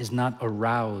heart is not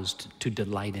aroused to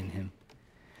delight in him.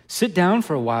 Sit down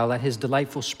for a while at his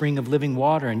delightful spring of living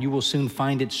water, and you will soon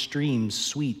find its streams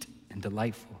sweet and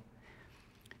delightful.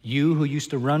 You who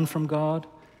used to run from God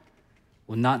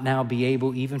will not now be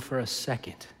able, even for a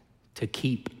second, to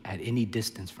keep at any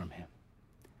distance from him,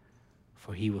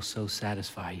 for he will so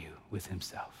satisfy you with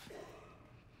himself.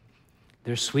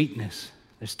 There's sweetness,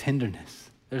 there's tenderness,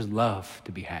 there's love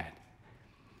to be had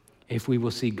if we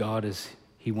will see God as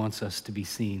he wants us to be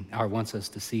seen, or wants us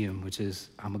to see him, which is,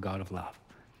 I'm a God of love.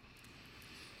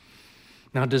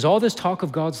 Now, does all this talk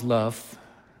of God's love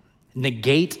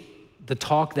negate the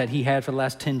talk that he had for the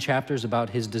last 10 chapters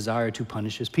about his desire to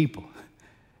punish his people?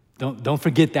 Don't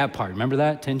forget that part. Remember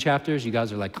that? 10 chapters? You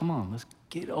guys are like, come on, let's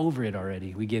get over it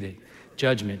already. We get it.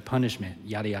 Judgment, punishment,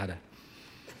 yada, yada.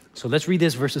 So let's read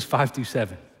this, verses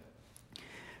 5-7.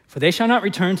 For they shall not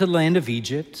return to the land of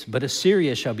Egypt, but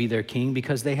Assyria shall be their king,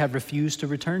 because they have refused to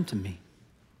return to me.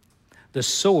 The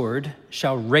sword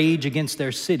shall rage against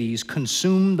their cities,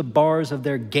 consume the bars of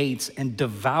their gates, and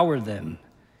devour them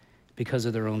because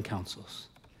of their own counsels.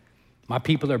 My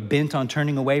people are bent on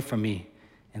turning away from me,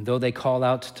 and though they call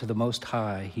out to the Most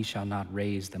High, he shall not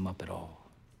raise them up at all.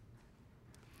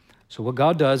 So what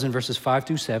God does in verses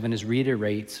 5-7 is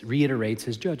reiterates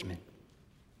his judgment.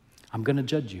 I'm going to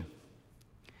judge you.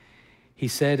 He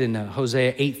said in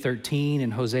Hosea 8:13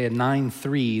 and Hosea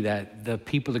 9:3 that the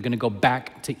people are going to go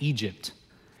back to Egypt.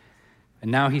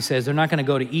 And now he says they're not going to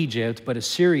go to Egypt, but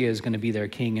Assyria is going to be their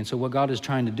king. And so what God is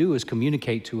trying to do is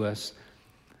communicate to us,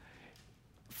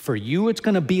 for you, it's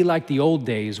going to be like the old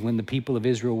days when the people of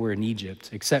Israel were in Egypt,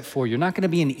 except for you're not going to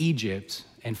be in Egypt,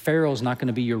 and Pharaoh's not going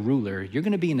to be your ruler. You're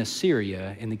going to be in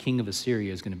Assyria, and the king of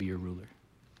Assyria is going to be your ruler,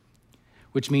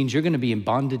 which means you're going to be in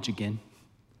bondage again.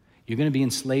 You're going to be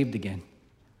enslaved again.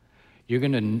 You're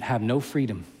going to have no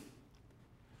freedom,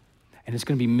 and it's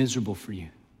going to be miserable for you.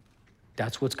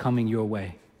 That's what's coming your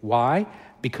way. Why?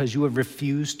 Because you have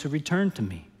refused to return to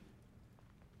me.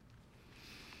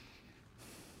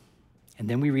 And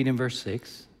then we read in verse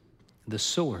 6, the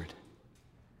sword,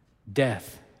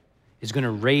 death, is going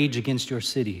to rage against your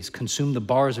cities, consume the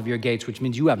bars of your gates, which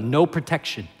means you have no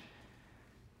protection.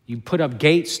 You put up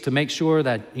gates to make sure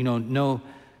that, no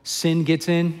sin gets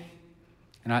in.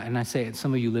 And I say it,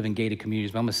 some of you live in gated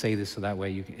communities, but I'm going to say this so that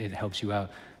way it helps you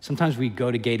out. Sometimes we go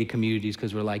to gated communities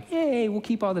because we're like, yay, we'll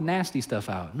keep all the nasty stuff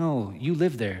out. No, you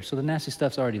live there, so the nasty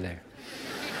stuff's already there.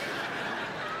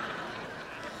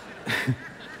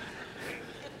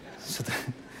 So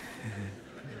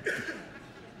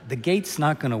the gate's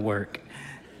not going to work.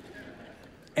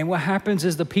 And what happens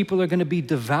is the people are going to be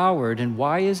devoured. And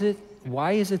why is it?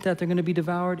 Why is it that they're going to be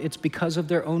devoured? It's because of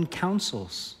their own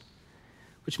counsels.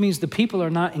 Which means the people are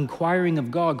not inquiring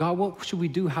of God. God, what should we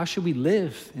do? How should we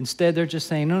live? Instead, they're just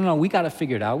saying, no, we got to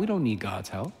figure it out. We don't need God's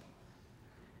help.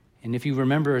 And if you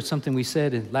remember something we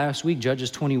said last week, Judges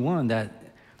 21, that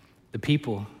the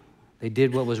people, they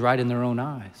did what was right in their own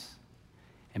eyes.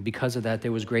 And because of that,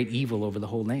 there was great evil over the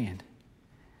whole land.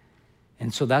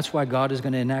 And so that's why God is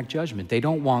going to enact judgment. They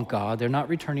don't want God. They're not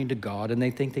returning to God, and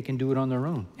they think they can do it on their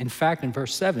own. In fact, in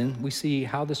verse 7, we see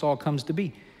how this all comes to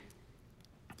be.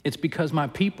 It's because my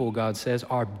people, God says,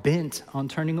 are bent on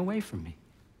turning away from me.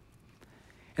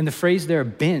 And the phrase there,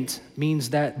 bent,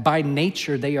 means that by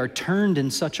nature they are turned in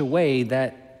such a way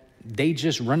that they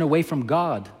just run away from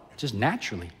God, just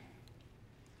naturally.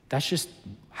 That's just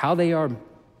how they are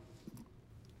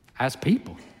as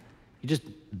people. You're just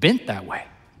bent that way,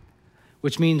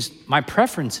 which means my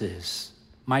preferences,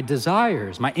 my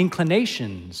desires, my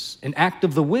inclinations, an act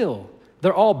of the will,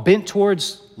 they're all bent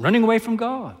towards running away from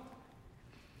God.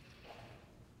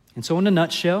 And so in a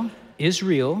nutshell,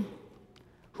 Israel,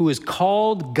 who is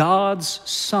called God's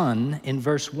son in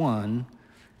verse 1,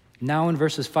 now in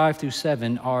verses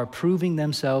 5-7, are proving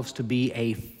themselves to be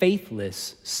a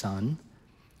faithless son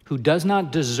who does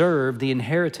not deserve the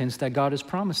inheritance that God has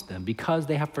promised them because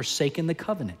they have forsaken the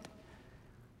covenant.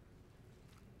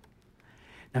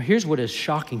 Now here's what is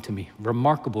shocking to me,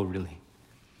 remarkable really,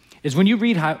 is when you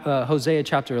read Hosea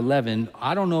chapter 11,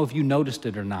 I don't know if you noticed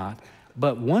it or not,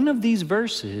 but one of these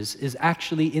verses is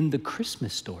actually in the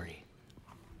Christmas story.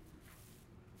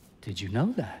 Did you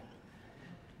know that?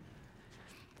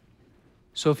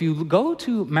 So if you go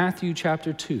to Matthew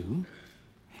chapter 2,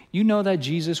 you know that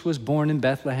Jesus was born in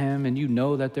Bethlehem, and you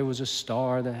know that there was a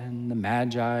star and the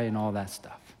Magi and all that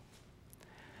stuff.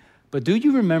 But do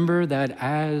you remember that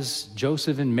as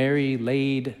Joseph and Mary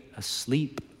laid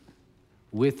asleep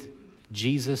with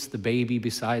Jesus, the baby,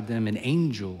 beside them, an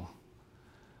angel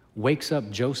wakes up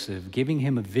Joseph, giving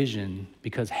him a vision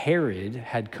because Herod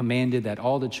had commanded that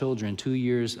all the children 2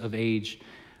 years of age,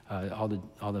 all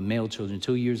the male children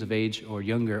 2 years of age or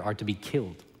younger are to be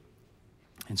killed.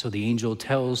 And so the angel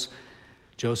tells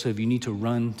Joseph, you need to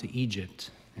run to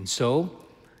Egypt. And so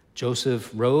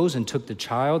Joseph rose and took the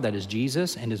child, that is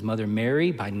Jesus, and his mother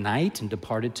Mary by night and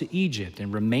departed to Egypt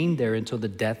and remained there until the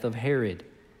death of Herod.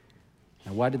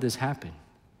 Now, why did this happen?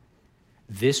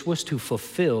 This was to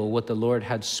fulfill what the Lord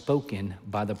had spoken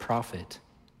by the prophet.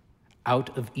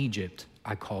 Out of Egypt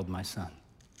I called my son.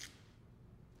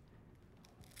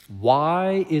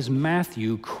 Why is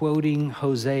Matthew quoting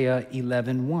Hosea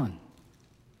 11:1?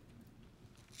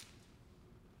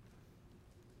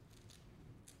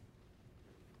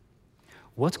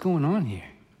 What's going on here?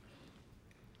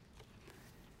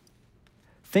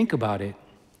 Think about it.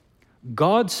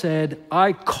 God said,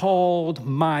 I called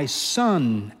my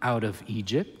son out of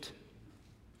Egypt.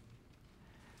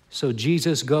 So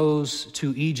Jesus goes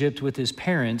to Egypt with his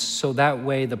parents, so that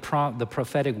way the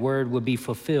prophetic word would be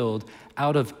fulfilled.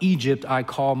 Out of Egypt I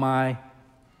call my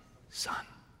son.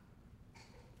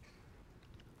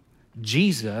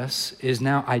 Jesus is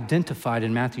now identified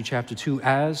in Matthew chapter 2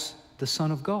 as the Son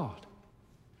of God.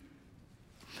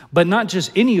 But not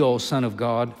just any old Son of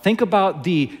God. Think about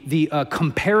the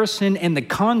comparison and the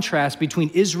contrast between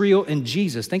Israel and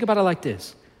Jesus. Think about it like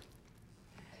this.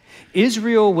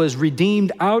 Israel was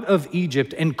redeemed out of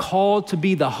Egypt and called to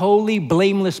be the holy,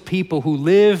 blameless people who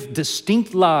live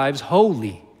distinct lives,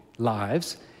 holy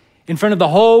lives, in front of the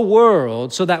whole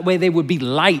world, so that way they would be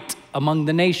light among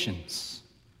the nations.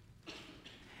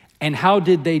 And how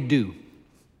did they do?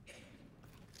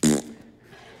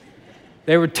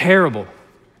 They were terrible.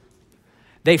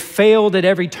 They failed at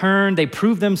every turn. They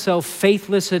proved themselves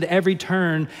faithless at every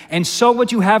turn. And so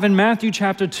what you have in Matthew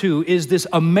chapter 2 is this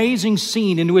amazing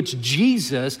scene in which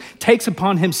Jesus takes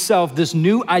upon himself this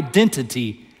new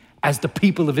identity as the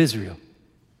people of Israel.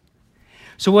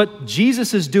 So what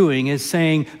Jesus is doing is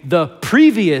saying the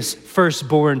previous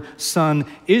firstborn son,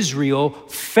 Israel,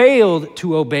 failed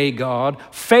to obey God,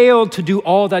 failed to do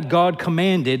all that God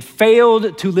commanded,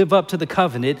 failed to live up to the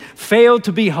covenant, failed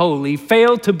to be holy,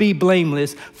 failed to be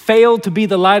blameless, failed to be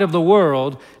the light of the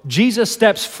world. Jesus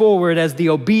steps forward as the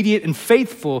obedient and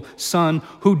faithful son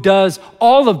who does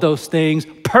all of those things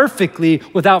perfectly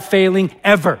without failing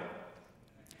ever.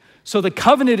 So the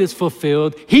covenant is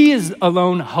fulfilled. He is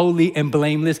alone holy and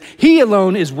blameless. He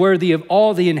alone is worthy of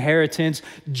all the inheritance.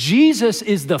 Jesus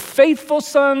is the faithful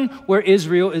son, where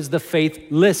Israel is the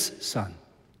faithless son.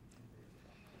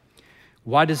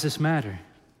 Why does this matter?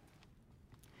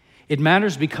 It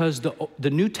matters because the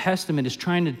New Testament is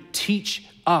trying to teach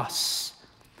us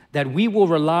that we will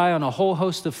rely on a whole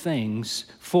host of things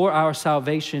for our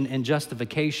salvation and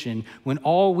justification when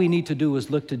all we need to do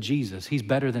is look to Jesus. He's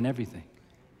better than everything.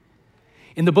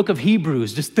 In the book of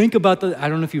Hebrews, just think about I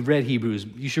don't know if you've read Hebrews.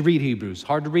 You should read Hebrews.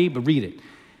 Hard to read, but read it.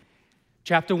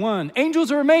 Chapter 1,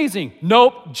 angels are amazing.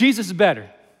 Nope, Jesus is better.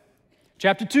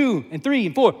 Chapter 2 and 3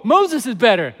 and 4, Moses is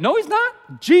better. No, he's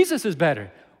not. Jesus is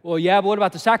better. Well, yeah, but what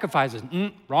about the sacrifices?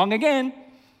 Wrong again.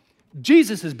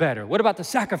 Jesus is better. What about the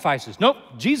sacrifices? Nope,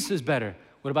 Jesus is better.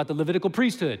 What about the Levitical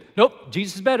priesthood? Nope,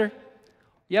 Jesus is better.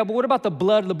 Yeah, but what about the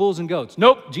blood of the bulls and goats?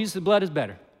 Nope, Jesus' blood is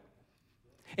better.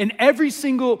 In every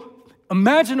single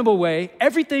imaginable way,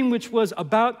 everything which was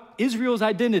about Israel's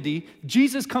identity,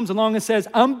 Jesus comes along and says,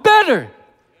 I'm better.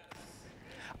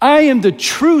 I am the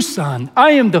true son.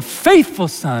 I am the faithful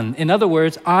son. In other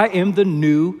words, I am the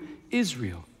new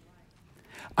Israel.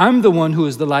 I'm the one who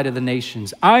is the light of the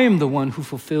nations. I am the one who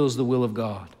fulfills the will of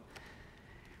God.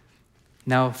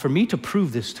 Now, for me to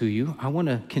prove this to you, I want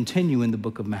to continue in the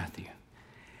book of Matthew.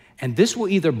 And this will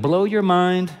either blow your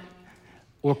mind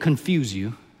or confuse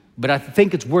you, but I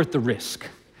think it's worth the risk.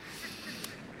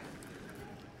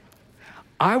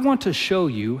 I want to show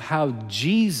you how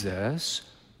Jesus,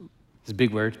 this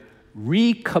big word,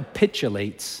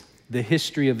 recapitulates the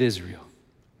history of Israel.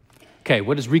 Okay,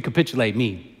 what does recapitulate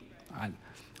mean?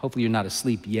 Hopefully you're not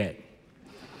asleep yet.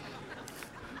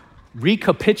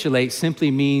 Recapitulate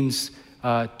simply means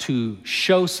to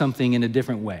show something in a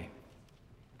different way.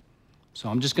 So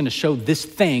I'm just going to show this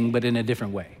thing, but in a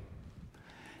different way.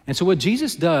 And so what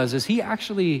Jesus does is he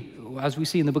actually, as we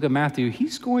see in the book of Matthew,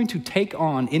 he's going to take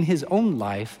on in his own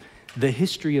life the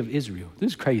history of Israel.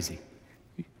 This is crazy.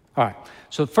 All right,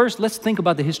 so first let's think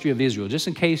about the history of Israel, just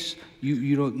in case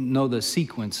you don't know the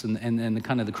sequence and the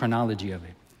kind of the chronology of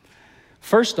it.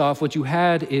 First off, what you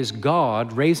had is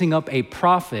God raising up a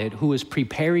prophet who is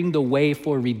preparing the way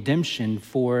for redemption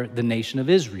for the nation of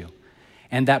Israel.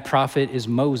 And that prophet is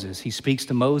Moses. He speaks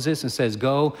to Moses and says,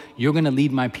 go, you're going to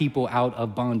lead my people out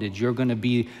of bondage. You're going to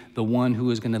be the one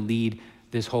who is going to lead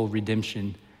this whole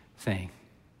redemption thing.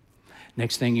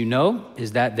 Next thing you know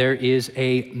is that there is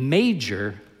a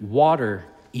major water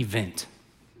event.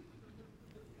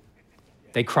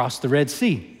 They cross the Red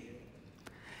Sea.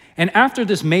 And after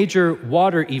this major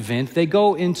water event, they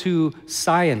go into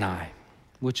Sinai,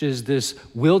 which is this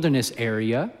wilderness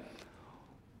area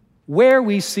where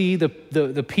we see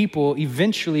the people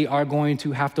eventually are going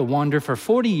to have to wander for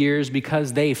 40 years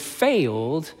because they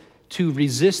failed to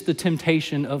resist the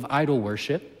temptation of idol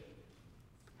worship.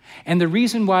 And the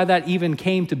reason why that even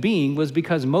came to being was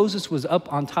because Moses was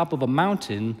up on top of a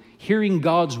mountain hearing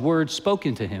God's word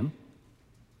spoken to him.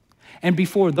 And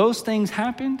before those things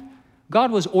happened,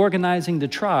 God was organizing the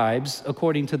tribes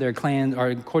according to their clan, or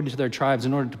according to their tribes,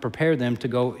 in order to prepare them to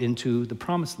go into the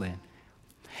promised land.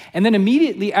 And then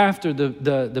immediately after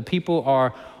the people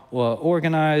are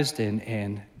organized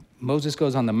and Moses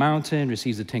goes on the mountain,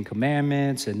 receives the 10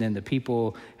 Commandments, and then the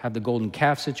people have the golden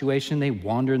calf situation. They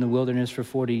wander in the wilderness for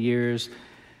 40 years.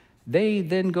 They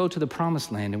then go to the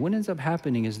promised land. And what ends up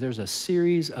happening is there's a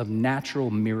series of natural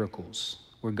miracles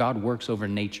where God works over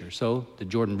nature. So the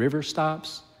Jordan River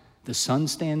stops, the sun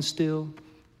stands still,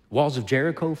 walls of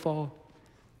Jericho fall.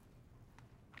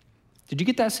 Did you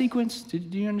get that sequence? Do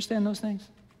you understand those things?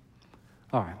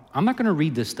 All right, I'm not going to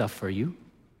read this stuff for you.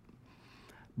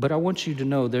 But I want you to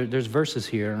know there's verses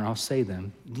here, and I'll say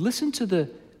them. Listen to the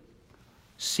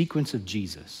sequence of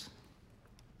Jesus.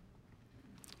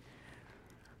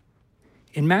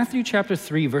 In Matthew chapter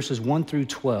 3, verses 1 through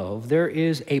 12, there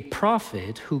is a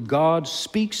prophet who God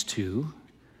speaks to,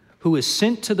 who is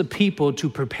sent to the people to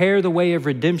prepare the way of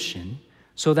redemption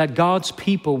so that God's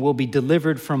people will be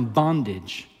delivered from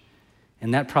bondage.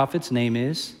 And that prophet's name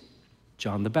is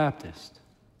John the Baptist.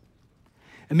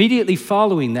 Immediately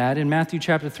following that, in Matthew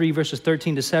chapter 3, verses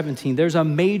 13 to 17, there's a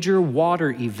major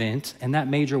water event, and that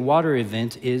major water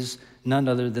event is none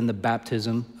other than the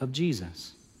baptism of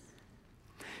Jesus.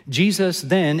 Jesus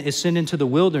then is sent into the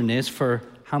wilderness for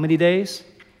how many days?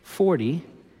 40.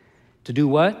 To do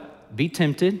what? Be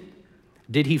tempted.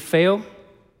 Did he fail?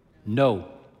 No.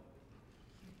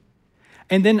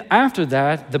 And then after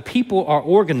that, the people are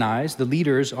organized, the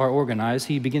leaders are organized.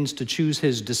 He begins to choose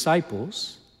his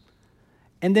disciples.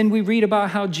 And then we read about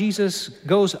how Jesus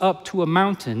goes up to a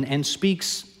mountain and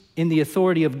speaks in the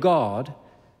authority of God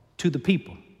to the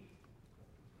people.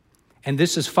 And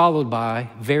this is followed by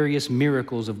various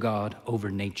miracles of God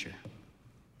over nature.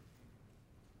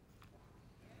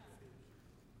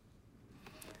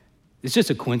 It's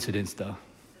just a coincidence, though.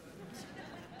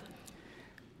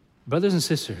 Brothers and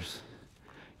sisters,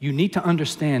 you need to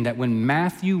understand that when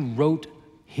Matthew wrote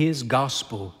his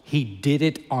gospel, he did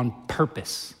it on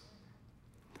purpose.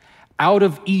 Out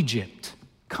of Egypt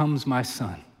comes my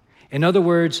son. In other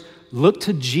words, look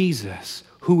to Jesus,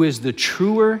 who is the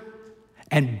truer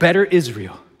and better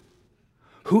Israel,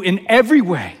 who in every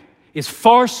way is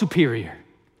far superior,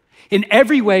 in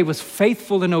every way was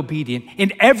faithful and obedient,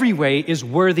 in every way is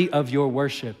worthy of your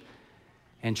worship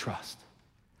and trust.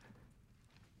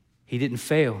 He didn't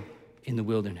fail in the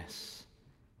wilderness.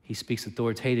 He speaks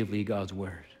authoritatively God's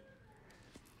word.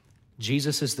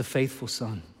 Jesus is the faithful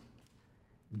Son.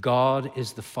 God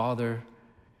is the Father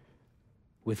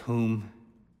with whom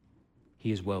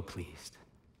he is well pleased.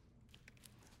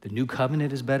 The new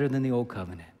covenant is better than the old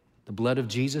covenant. The blood of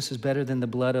Jesus is better than the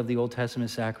blood of the Old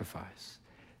Testament sacrifice.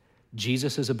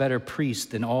 Jesus is a better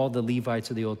priest than all the Levites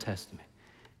of the Old Testament.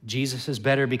 Jesus is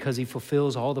better because he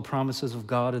fulfills all the promises of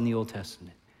God in the Old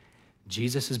Testament.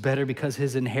 Jesus is better because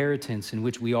his inheritance, in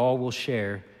which we all will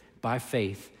share by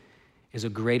faith, is a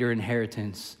greater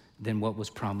inheritance than what was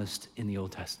promised in the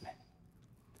Old Testament.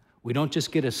 We don't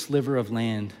just get a sliver of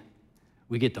land,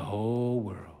 we get the whole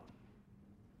world.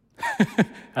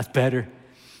 That's better.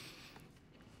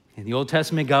 In the Old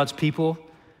Testament, God's people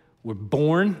were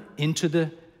born into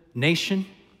the nation,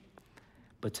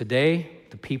 but today,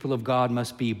 the people of God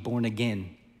must be born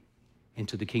again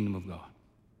into the kingdom of God.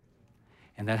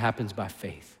 And that happens by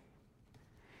faith.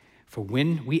 For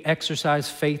when we exercise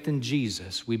faith in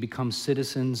Jesus, we become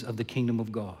citizens of the kingdom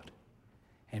of God.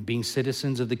 And being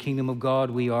citizens of the kingdom of God,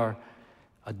 we are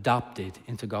adopted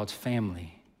into God's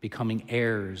family, becoming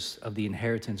heirs of the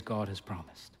inheritance God has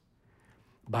promised.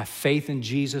 By faith in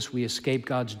Jesus, we escape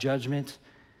God's judgment.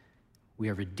 We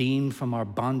are redeemed from our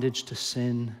bondage to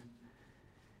sin.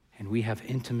 And we have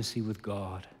intimacy with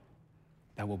God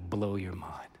that will blow your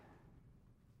mind.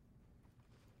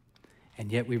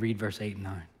 And yet we read verse 8 and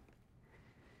 9,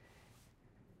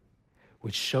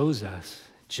 which shows us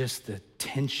just the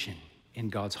tension in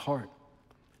God's heart.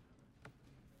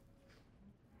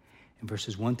 In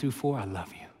verses 1 through 4, I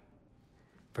love you.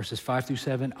 Verses 5 through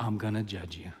 7, I'm going to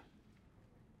judge you.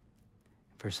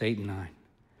 Verse 8 and 9,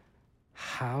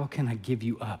 how can I give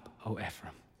you up, O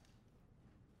Ephraim?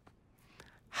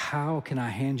 How can I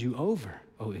hand you over,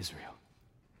 O Israel?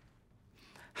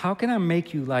 How can I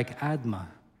make you like Admah?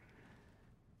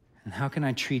 And how can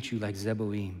I treat you like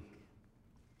Zeboim?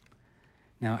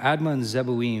 Now, Admah and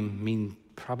Zeboim mean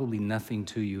probably nothing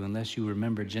to you unless you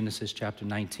remember Genesis chapter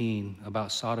 19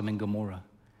 about Sodom and Gomorrah.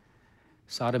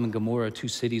 Sodom and Gomorrah are two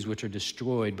cities which are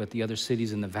destroyed, but the other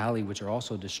cities in the valley which are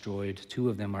also destroyed, two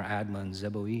of them are Admah and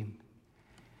Zeboim.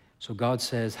 So God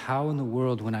says, how in the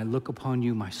world, when I look upon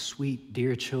you, my sweet,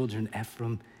 dear children,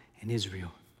 Ephraim and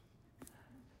Israel,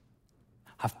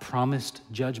 I've promised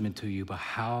judgment to you, but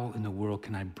how in the world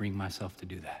can I bring myself to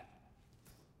do that?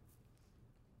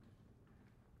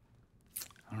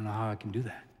 I don't know how I can do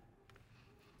that.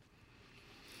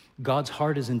 God's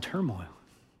heart is in turmoil.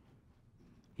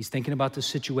 He's thinking about the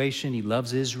situation. He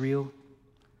loves Israel,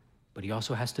 but he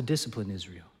also has to discipline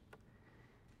Israel.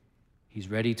 He's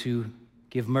ready to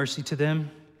give mercy to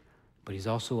them, but he's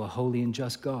also a holy and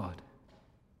just God.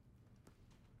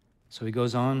 So he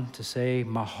goes on to say,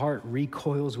 my heart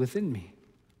recoils within me.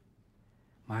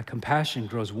 My compassion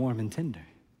grows warm and tender.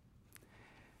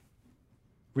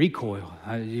 Recoil,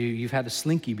 you've had a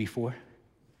slinky before.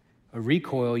 A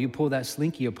recoil, you pull that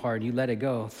slinky apart and you let it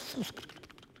go.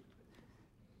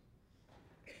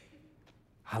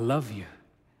 I love you.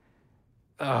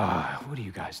 What are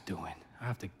you guys doing? I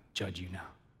have to judge you now.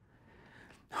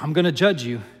 I'm going to judge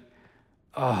you.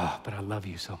 But I love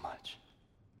you so much.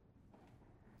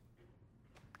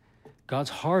 God's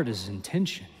heart is in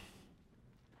tension.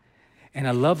 And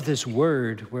I love this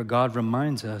word where God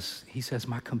reminds us, he says,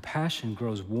 my compassion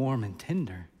grows warm and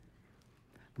tender.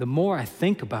 The more I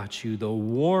think about you, the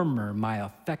warmer my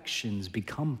affections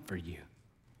become for you.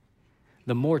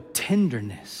 The more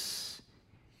tenderness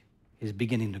is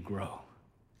beginning to grow.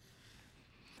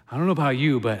 I don't know about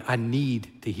you, but I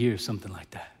need to hear something like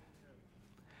that.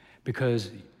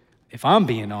 Because if I'm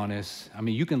being honest, I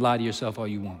mean, you can lie to yourself all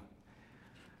you want,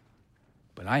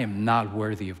 but I am not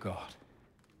worthy of God.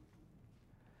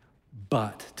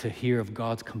 But to hear of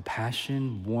God's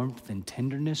compassion, warmth, and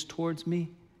tenderness towards me,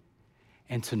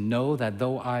 and to know that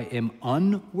though I am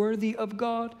unworthy of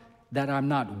God, that I'm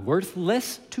not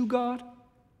worthless to God,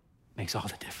 makes all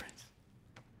the difference.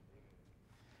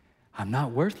 I'm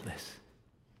not worthless.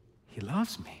 He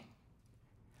loves me.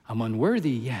 I'm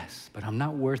unworthy, yes, but I'm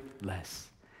not worthless.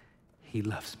 He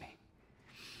loves me.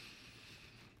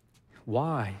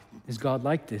 Why is God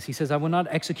like this? He says, I will not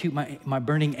execute my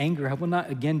burning anger. I will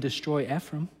not again destroy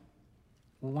Ephraim.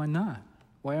 Well, why not?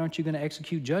 Why aren't you going to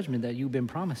execute judgment that you've been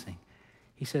promising?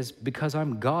 He says, because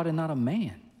I'm God and not a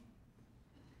man.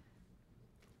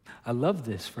 I love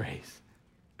this phrase.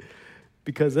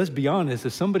 Because let's be honest,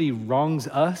 if somebody wrongs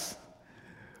us,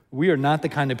 we are not the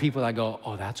kind of people that go,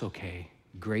 oh, that's okay.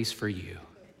 Grace for you.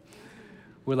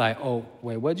 We're like, oh,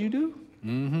 wait, what'd you do?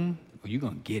 Well, you're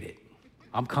going to get it.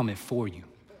 I'm coming for you.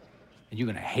 And you're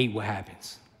going to hate what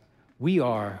happens. We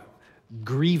are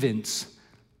grievance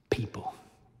people.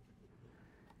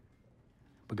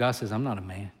 But God says, I'm not a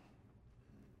man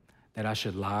that I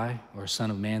should lie, or a son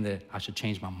of man that I should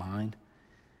change my mind.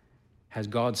 Has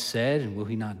God said, and will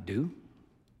he not do?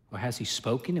 Or has he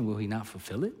spoken, and will he not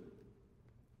fulfill it?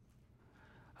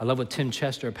 I love what Tim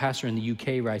Chester, a pastor in the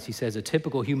UK, writes. He says, a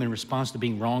typical human response to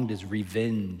being wronged is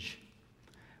revenge.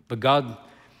 But God,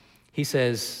 he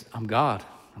says, I'm God.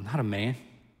 I'm not a man.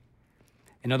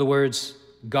 In other words,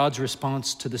 God's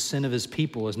response to the sin of his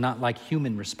people is not like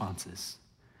human responses.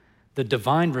 The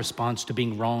divine response to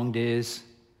being wronged is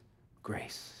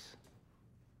grace.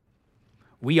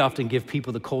 We often give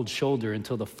people the cold shoulder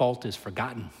until the fault is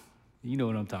forgotten. You know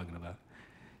what I'm talking about.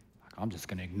 I'm just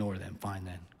going to ignore them. Fine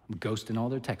then. I'm ghosting all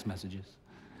their text messages.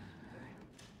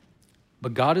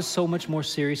 But God is so much more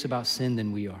serious about sin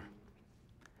than we are.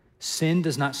 Sin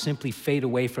does not simply fade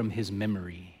away from his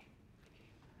memory.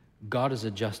 God is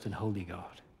a just and holy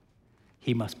God.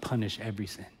 He must punish every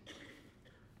sin.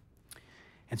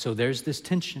 And so there's this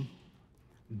tension.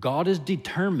 God is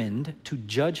determined to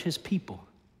judge his people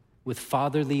with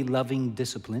fatherly, loving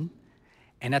discipline.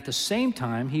 And at the same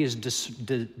time, he is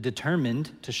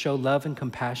determined to show love and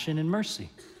compassion and mercy.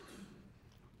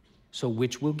 So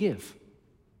which will give?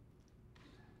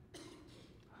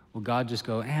 Will God just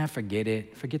go, forget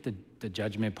it. Forget the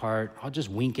judgment part. I'll just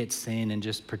wink at sin and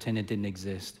just pretend it didn't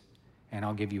exist, and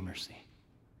I'll give you mercy?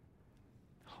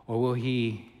 Or will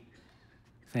he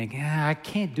think, I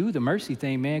can't do the mercy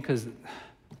thing, man, because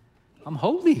I'm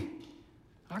holy.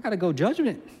 I got to go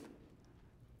judgment.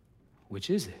 Which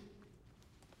is it?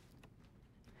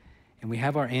 And we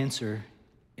have our answer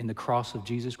in the cross of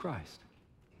Jesus Christ.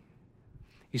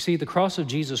 You see, the cross of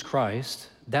Jesus Christ,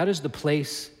 that is the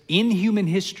place in human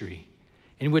history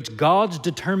in which God's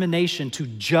determination to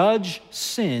judge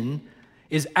sin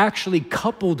is actually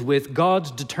coupled with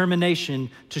God's determination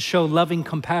to show loving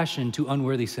compassion to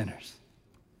unworthy sinners.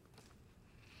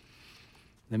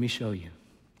 Let me show you.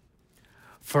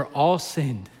 For all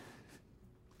sinned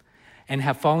and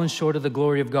have fallen short of the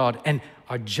glory of God and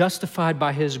are justified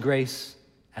by his grace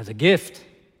as a gift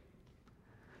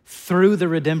through the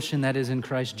redemption that is in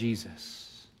Christ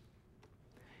Jesus.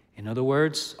 In other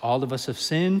words, all of us have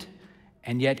sinned,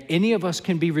 and yet any of us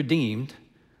can be redeemed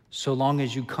so long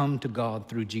as you come to God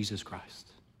through Jesus Christ.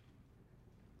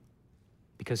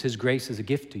 Because his grace is a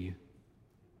gift to you.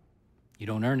 You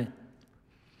don't earn it.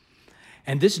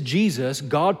 And this Jesus,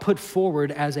 God put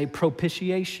forward as a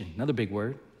propitiation, another big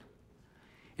word.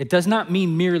 It does not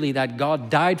mean merely that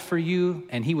God died for you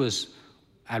and he was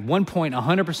at one point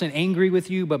 100% angry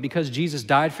with you, but because Jesus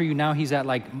died for you, now he's at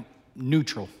like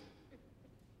neutral,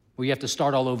 where you have to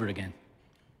start all over again.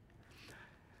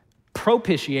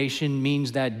 Propitiation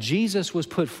means that Jesus was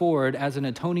put forward as an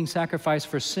atoning sacrifice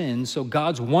for sin, so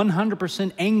God's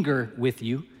 100% anger with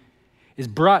you is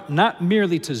brought not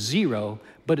merely to zero,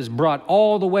 but is brought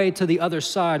all the way to the other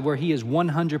side where he is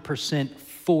 100%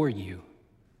 for you.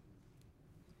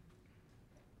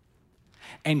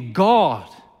 And God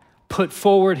put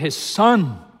forward his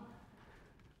Son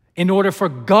in order for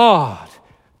God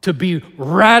to be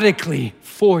radically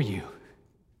for you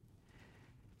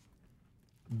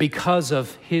because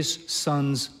of his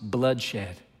Son's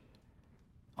bloodshed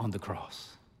on the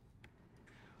cross,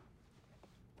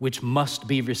 which must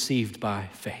be received by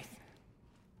faith.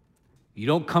 You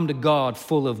don't come to God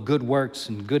full of good works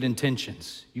and good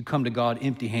intentions. You come to God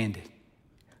empty-handed.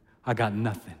 I got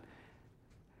nothing.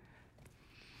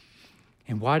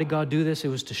 And why did God do this? It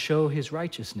was to show his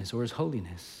righteousness or his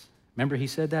holiness. Remember, he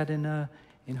said that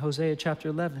in Hosea chapter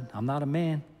 11. I'm not a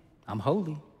man, I'm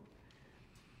holy.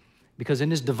 Because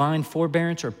in his divine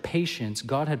forbearance or patience,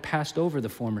 God had passed over the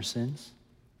former sins.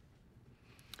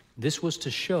 This was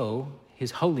to show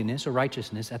his holiness or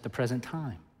righteousness at the present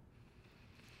time.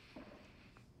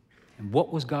 And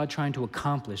what was God trying to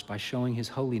accomplish by showing his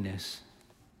holiness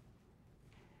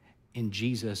in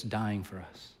Jesus dying for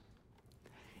us?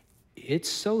 It's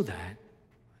so that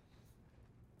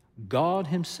God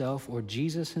himself or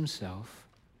Jesus himself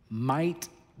might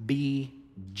be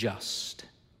just.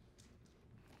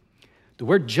 The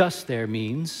word just there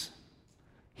means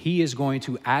he is going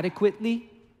to adequately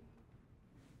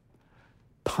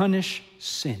punish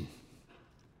sin.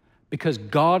 Because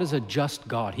God is a just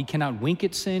God. He cannot wink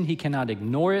at sin. He cannot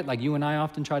ignore it like you and I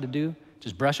often try to do.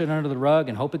 Just brush it under the rug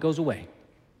and hope it goes away.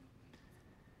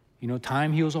 You know,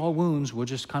 time heals all wounds. We're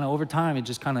just kind of over time, it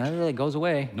just kind of it goes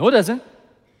away. No, it doesn't.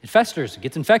 It festers, it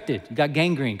gets infected. You got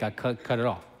gangrene, got cut it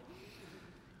off.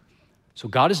 So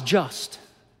God is just.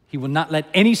 He will not let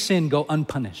any sin go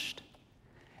unpunished.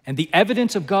 And the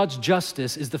evidence of God's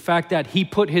justice is the fact that he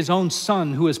put his own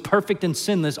Son, who is perfect and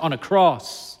sinless, on a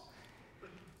cross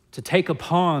to take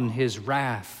upon his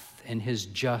wrath and his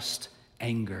just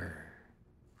anger.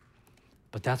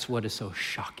 But that's what is so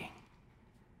shocking.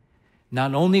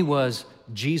 Not only was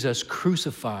Jesus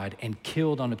crucified and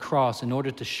killed on a cross in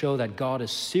order to show that God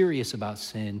is serious about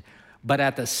sin, but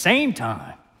at the same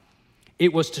time,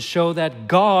 it was to show that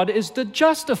God is the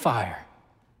justifier.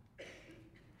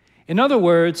 In other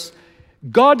words,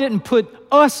 God didn't put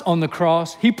us on the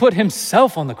cross, he put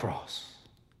himself on the cross.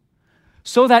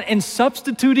 So that in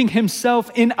substituting himself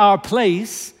in our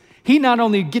place, he not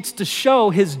only gets to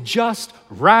show his just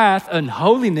wrath and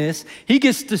holiness, he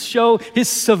gets to show his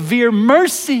severe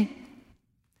mercy.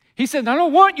 He said, I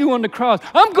don't want you on the cross.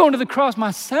 I'm going to the cross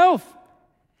myself.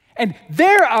 And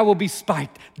there I will be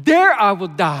spiked. There I will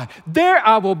die. There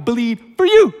I will bleed for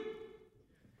you.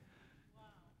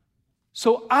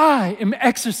 So I am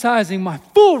exercising my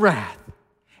full wrath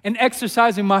and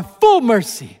exercising my full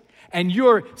mercy. And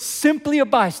you're simply a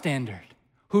bystander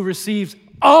who receives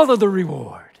all of the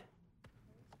reward.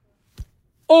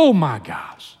 Oh my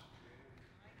gosh.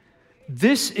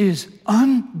 This is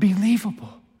unbelievable.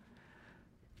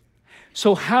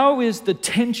 So how is the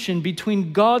tension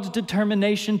between God's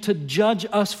determination to judge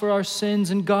us for our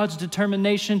sins and God's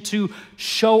determination to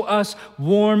show us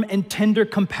warm and tender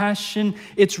compassion?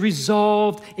 It's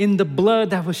resolved in the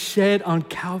blood that was shed on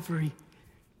Calvary.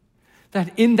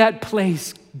 That in that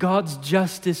place, God's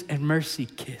justice and mercy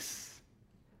kiss.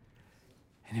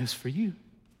 And it was for you.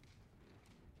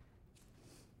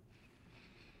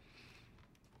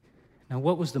 Now,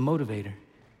 what was the motivator?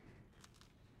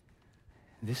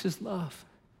 This is love.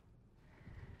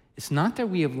 It's not that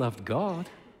we have loved God,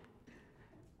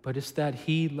 but it's that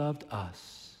he loved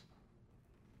us.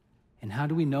 And how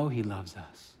do we know he loves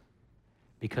us?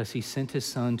 Because he sent his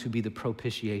Son to be the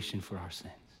propitiation for our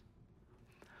sins.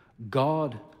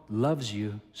 God loves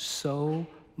you so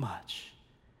much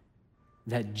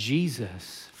that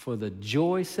Jesus, for the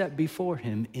joy set before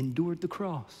him, endured the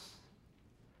cross.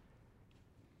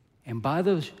 And by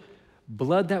the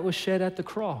blood that was shed at the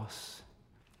cross,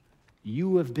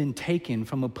 you have been taken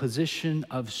from a position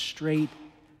of straight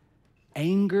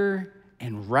anger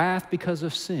and wrath because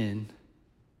of sin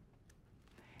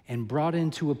and brought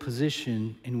into a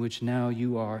position in which now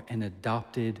you are an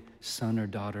adopted son or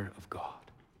daughter of God,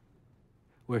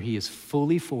 where he is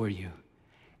fully for you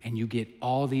and you get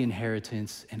all the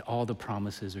inheritance and all the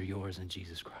promises are yours in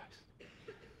Jesus Christ.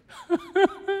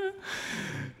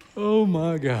 Oh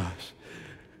my gosh.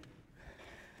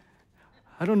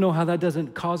 I don't know how that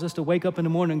doesn't cause us to wake up in the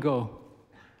morning and go,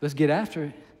 let's get after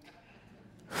it.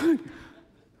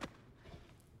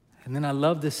 And then I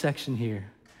love this section here.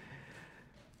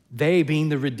 They, being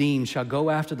the redeemed, shall go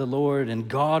after the Lord, and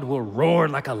God will roar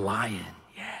like a lion.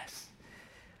 Yes.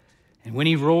 And when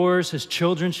he roars, his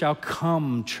children shall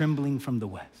come trembling from the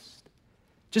west.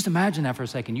 Just imagine that for a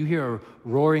second. You hear a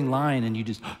roaring lion, and you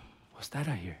just, what's that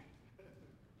I hear?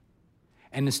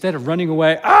 And instead of running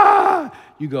away,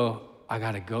 you go, I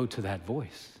got to go to that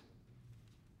voice.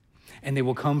 And they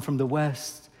will come from the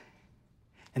west,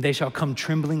 and they shall come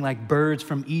trembling like birds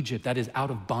from Egypt, that is out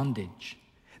of bondage.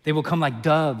 They will come like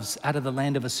doves out of the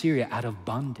land of Assyria, out of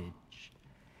bondage.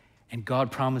 And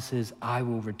God promises, I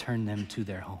will return them to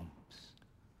their homes.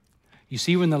 You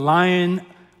see, when the lion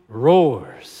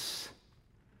roars,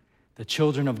 the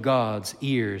children of God's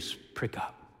ears prick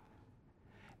up.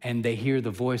 And they hear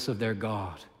the voice of their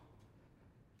God.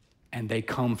 And they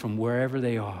come from wherever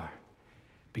they are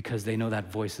because they know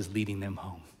that voice is leading them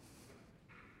home.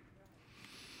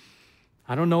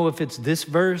 I don't know if it's this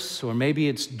verse or maybe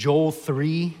it's Joel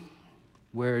 3,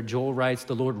 where Joel writes,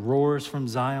 the Lord roars from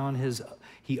Zion,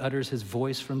 he utters his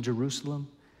voice from Jerusalem,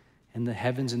 and the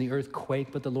heavens and the earth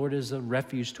quake, but the Lord is a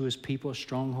refuge to his people, a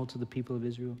stronghold to the people of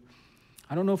Israel.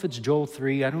 I don't know if it's Joel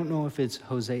 3, I don't know if it's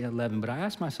Hosea 11, but I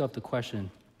asked myself the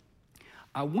question,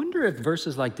 I wonder if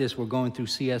verses like this were going through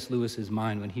C.S. Lewis's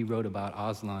mind when he wrote about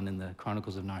Aslan in the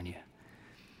Chronicles of Narnia.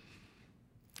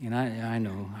 And I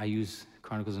know, I use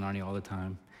Chronicles of Narnia all the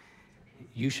time.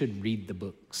 You should read the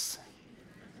books.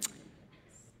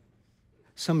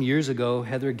 Some years ago,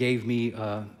 Heather gave me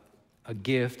a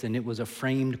gift, and it was a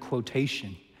framed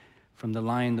quotation from The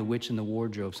Lion, the Witch, and the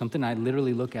Wardrobe, something I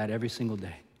literally look at every single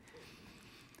day.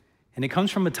 And it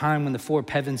comes from a time when the four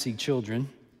Pevensey children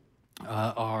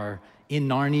are in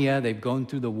Narnia. They've gone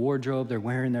through the wardrobe, they're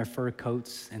wearing their fur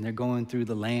coats, and they're going through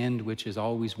the land, which is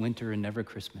always winter and never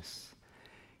Christmas.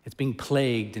 It's being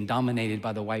plagued and dominated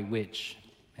by the White Witch,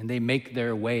 and they make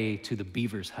their way to the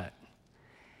Beaver's hut.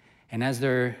 And as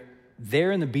they're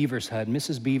there in the Beaver's hut,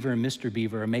 Mrs. Beaver and Mr.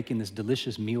 Beaver are making this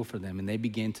delicious meal for them, and they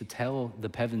begin to tell the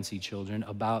Pevensey children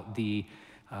about the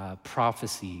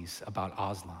prophecies about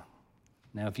Aslan.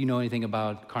 Now, if you know anything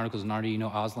about Chronicles of Narnia, you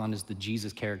know Aslan is the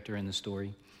Jesus character in the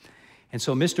story. And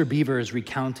so Mr. Beaver is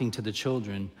recounting to the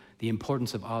children the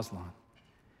importance of Aslan.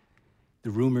 The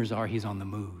rumors are he's on the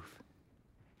move.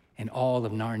 And all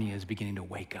of Narnia is beginning to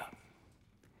wake up.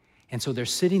 And so they're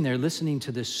sitting there listening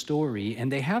to this story,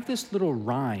 and they have this little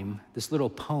rhyme, this little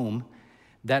poem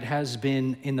that has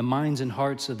been in the minds and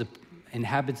hearts of the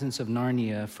inhabitants of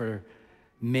Narnia for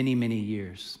many, many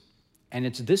years. And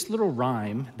it's this little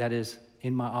rhyme that is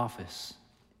in my office.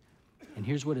 And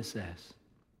here's what it says.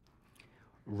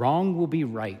 Wrong will be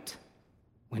right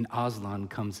when Aslan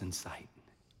comes in sight.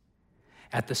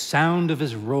 At the sound of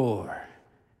his roar,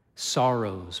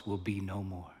 sorrows will be no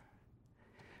more.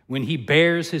 When he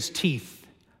bares his teeth,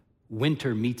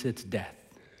 winter meets its death.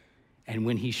 And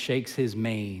when he shakes his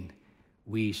mane,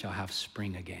 we shall have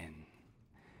spring again.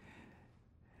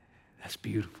 That's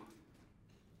beautiful.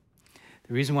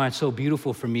 The reason why it's so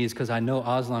beautiful for me is because I know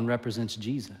Aslan represents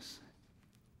Jesus.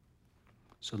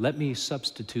 So let me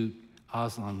substitute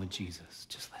Aslan with Jesus.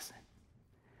 Just listen.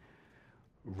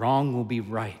 Wrong will be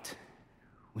right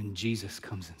when Jesus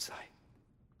comes in sight.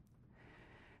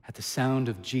 At the sound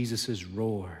of Jesus'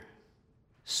 roar,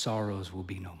 sorrows will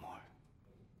be no more.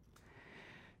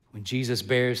 When Jesus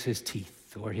bares his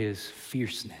teeth or his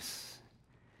fierceness,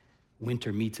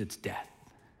 winter meets its death.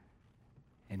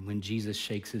 And when Jesus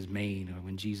shakes his mane, or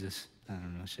when Jesus,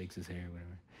 shakes his hair,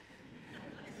 whatever,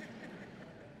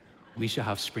 we shall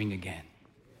have spring again.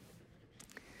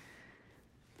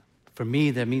 For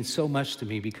me, that means so much to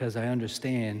me because I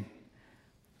understand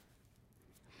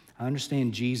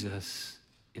Jesus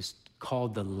is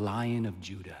called the Lion of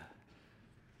Judah.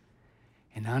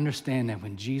 And I understand that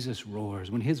when Jesus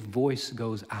roars, when his voice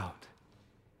goes out,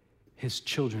 his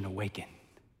children awaken.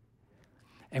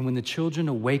 And when the children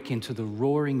awaken to the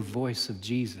roaring voice of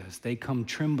Jesus, they come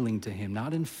trembling to him,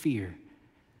 not in fear,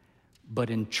 but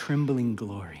in trembling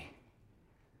glory,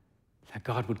 that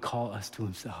God would call us to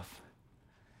himself.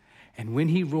 And when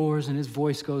he roars and his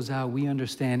voice goes out, we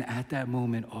understand at that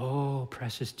moment, oh,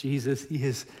 precious Jesus, he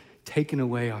has taken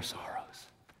away our sorrows.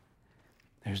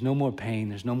 There's no more pain,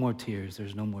 there's no more tears,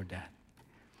 there's no more death.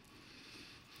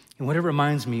 And what it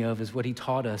reminds me of is what he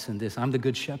taught us in this. I'm the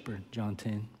good shepherd, John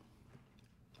 10.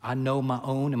 I know my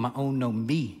own and my own know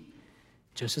me.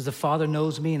 Just as the Father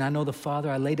knows me and I know the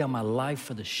Father, I lay down my life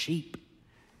for the sheep.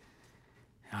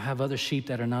 I have other sheep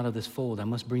that are not of this fold. I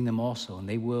must bring them also, and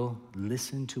they will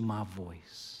listen to my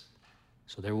voice.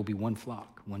 So there will be one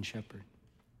flock, one shepherd.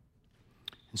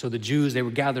 And so the Jews, they were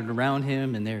gathered around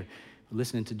him, and they're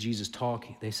listening to Jesus talk.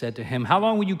 They said to him, how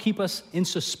long will you keep us in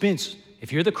suspense?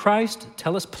 If you're the Christ,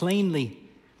 tell us plainly.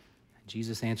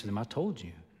 Jesus answered them, I told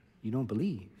you, you don't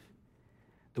believe.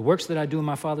 The works that I do in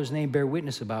my Father's name bear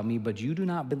witness about me, but you do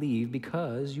not believe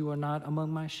because you are not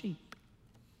among my sheep.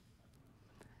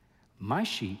 My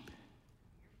sheep,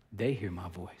 they hear my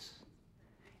voice,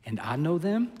 and I know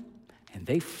them, and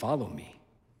they follow me.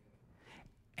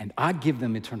 And I give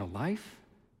them eternal life,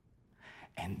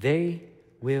 and they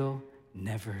will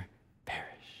never perish.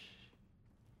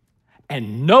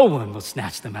 And no one will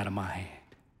snatch them out of my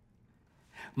hand.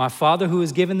 My Father who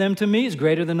has given them to me is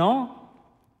greater than all,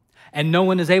 and no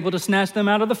one is able to snatch them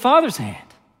out of the Father's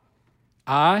hand.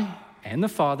 I and the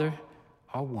Father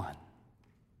are one.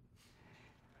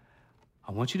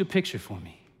 I want you to picture for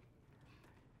me.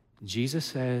 Jesus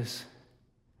says,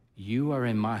 you are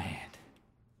in my hand.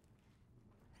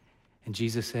 And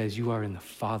Jesus says, you are in the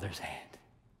Father's hand.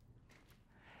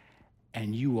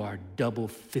 And you are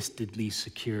double-fistedly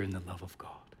secure in the love of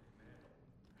God.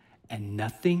 And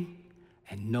nothing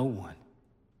and no one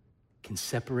can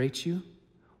separate you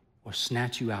or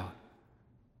snatch you out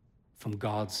from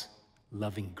God's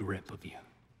loving grip of you.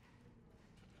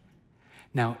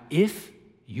 Now, if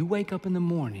you wake up in the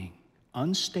morning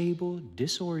unstable,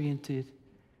 disoriented,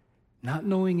 not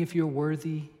knowing if you're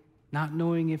worthy, not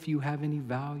knowing if you have any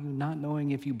value, not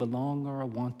knowing if you belong or are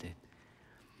wanted,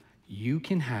 you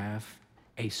can have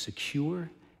a secure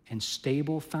and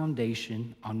stable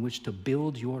foundation on which to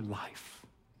build your life.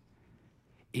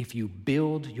 If you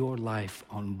build your life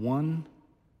on one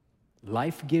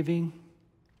life-giving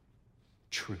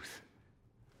truth,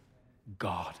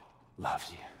 God loves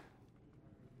you.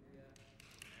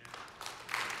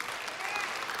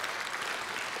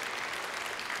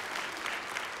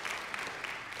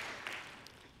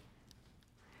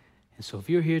 And so if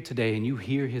you're here today and you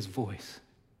hear his voice,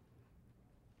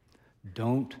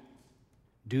 don't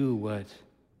do what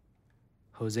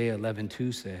Hosea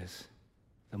 11:2 says.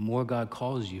 The more God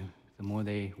calls you, the more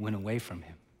they went away from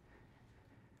him.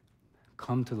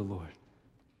 Come to the Lord.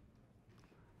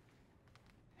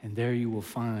 And there you will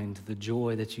find the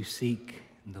joy that you seek,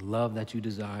 and the love that you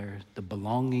desire, the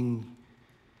belonging.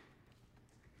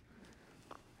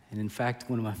 And in fact,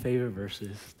 one of my favorite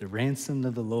verses, the ransomed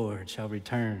of the Lord shall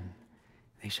return.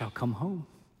 They shall come home.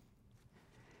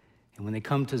 And when they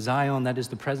come to Zion, that is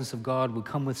the presence of God, will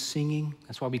come with singing.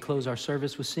 That's why we close our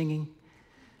service with singing.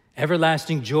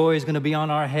 Everlasting joy is going to be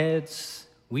on our heads.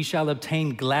 We shall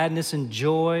obtain gladness and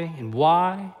joy. And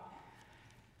why?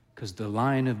 Because the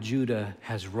Lion of Judah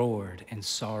has roared, and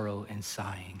sorrow and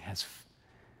sighing has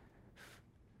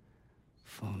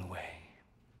flown away.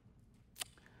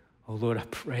 Oh Lord, I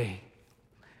pray,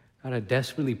 God, I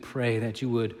desperately pray that you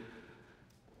would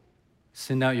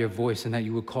send out your voice and that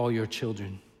you would call your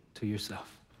children to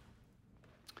yourself.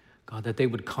 God, that they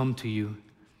would come to you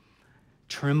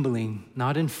trembling,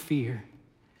 not in fear,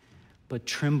 but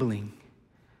trembling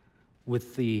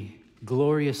with the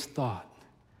glorious thought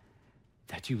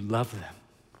that you love them.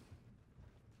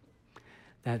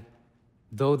 That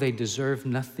though they deserve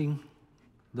nothing,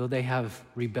 though they have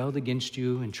rebelled against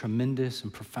you in tremendous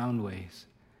and profound ways,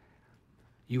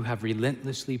 you have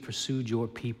relentlessly pursued your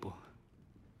people,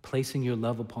 placing your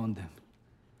love upon them.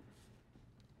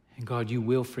 And God, you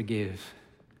will forgive,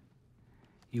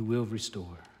 you will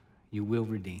restore, you will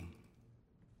redeem.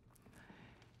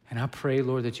 And I pray,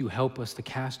 Lord, that you help us to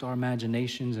cast our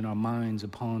imaginations and our minds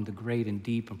upon the great and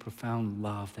deep and profound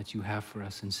love that you have for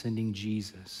us in sending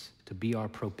Jesus to be our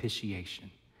propitiation,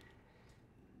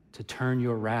 to turn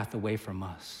your wrath away from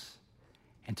us,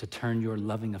 and to turn your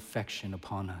loving affection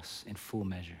upon us in full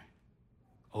measure,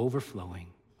 overflowing,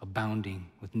 abounding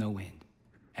with no end,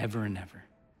 ever and ever.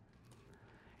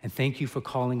 And thank you for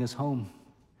calling us home,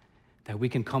 that we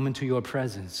can come into your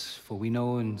presence. For we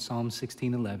know in Psalm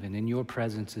 16:11, in your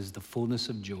presence is the fullness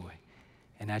of joy,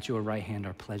 and at your right hand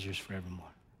are pleasures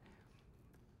forevermore.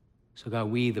 So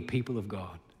God, we, the people of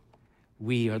God,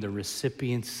 we are the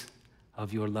recipients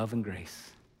of your love and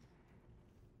grace,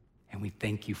 and we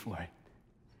thank you for it.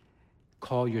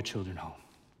 Call your children home.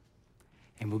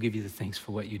 And we'll give you the thanks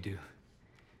for what you do.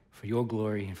 For your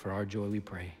glory and for our joy, we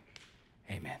pray.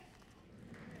 Amen.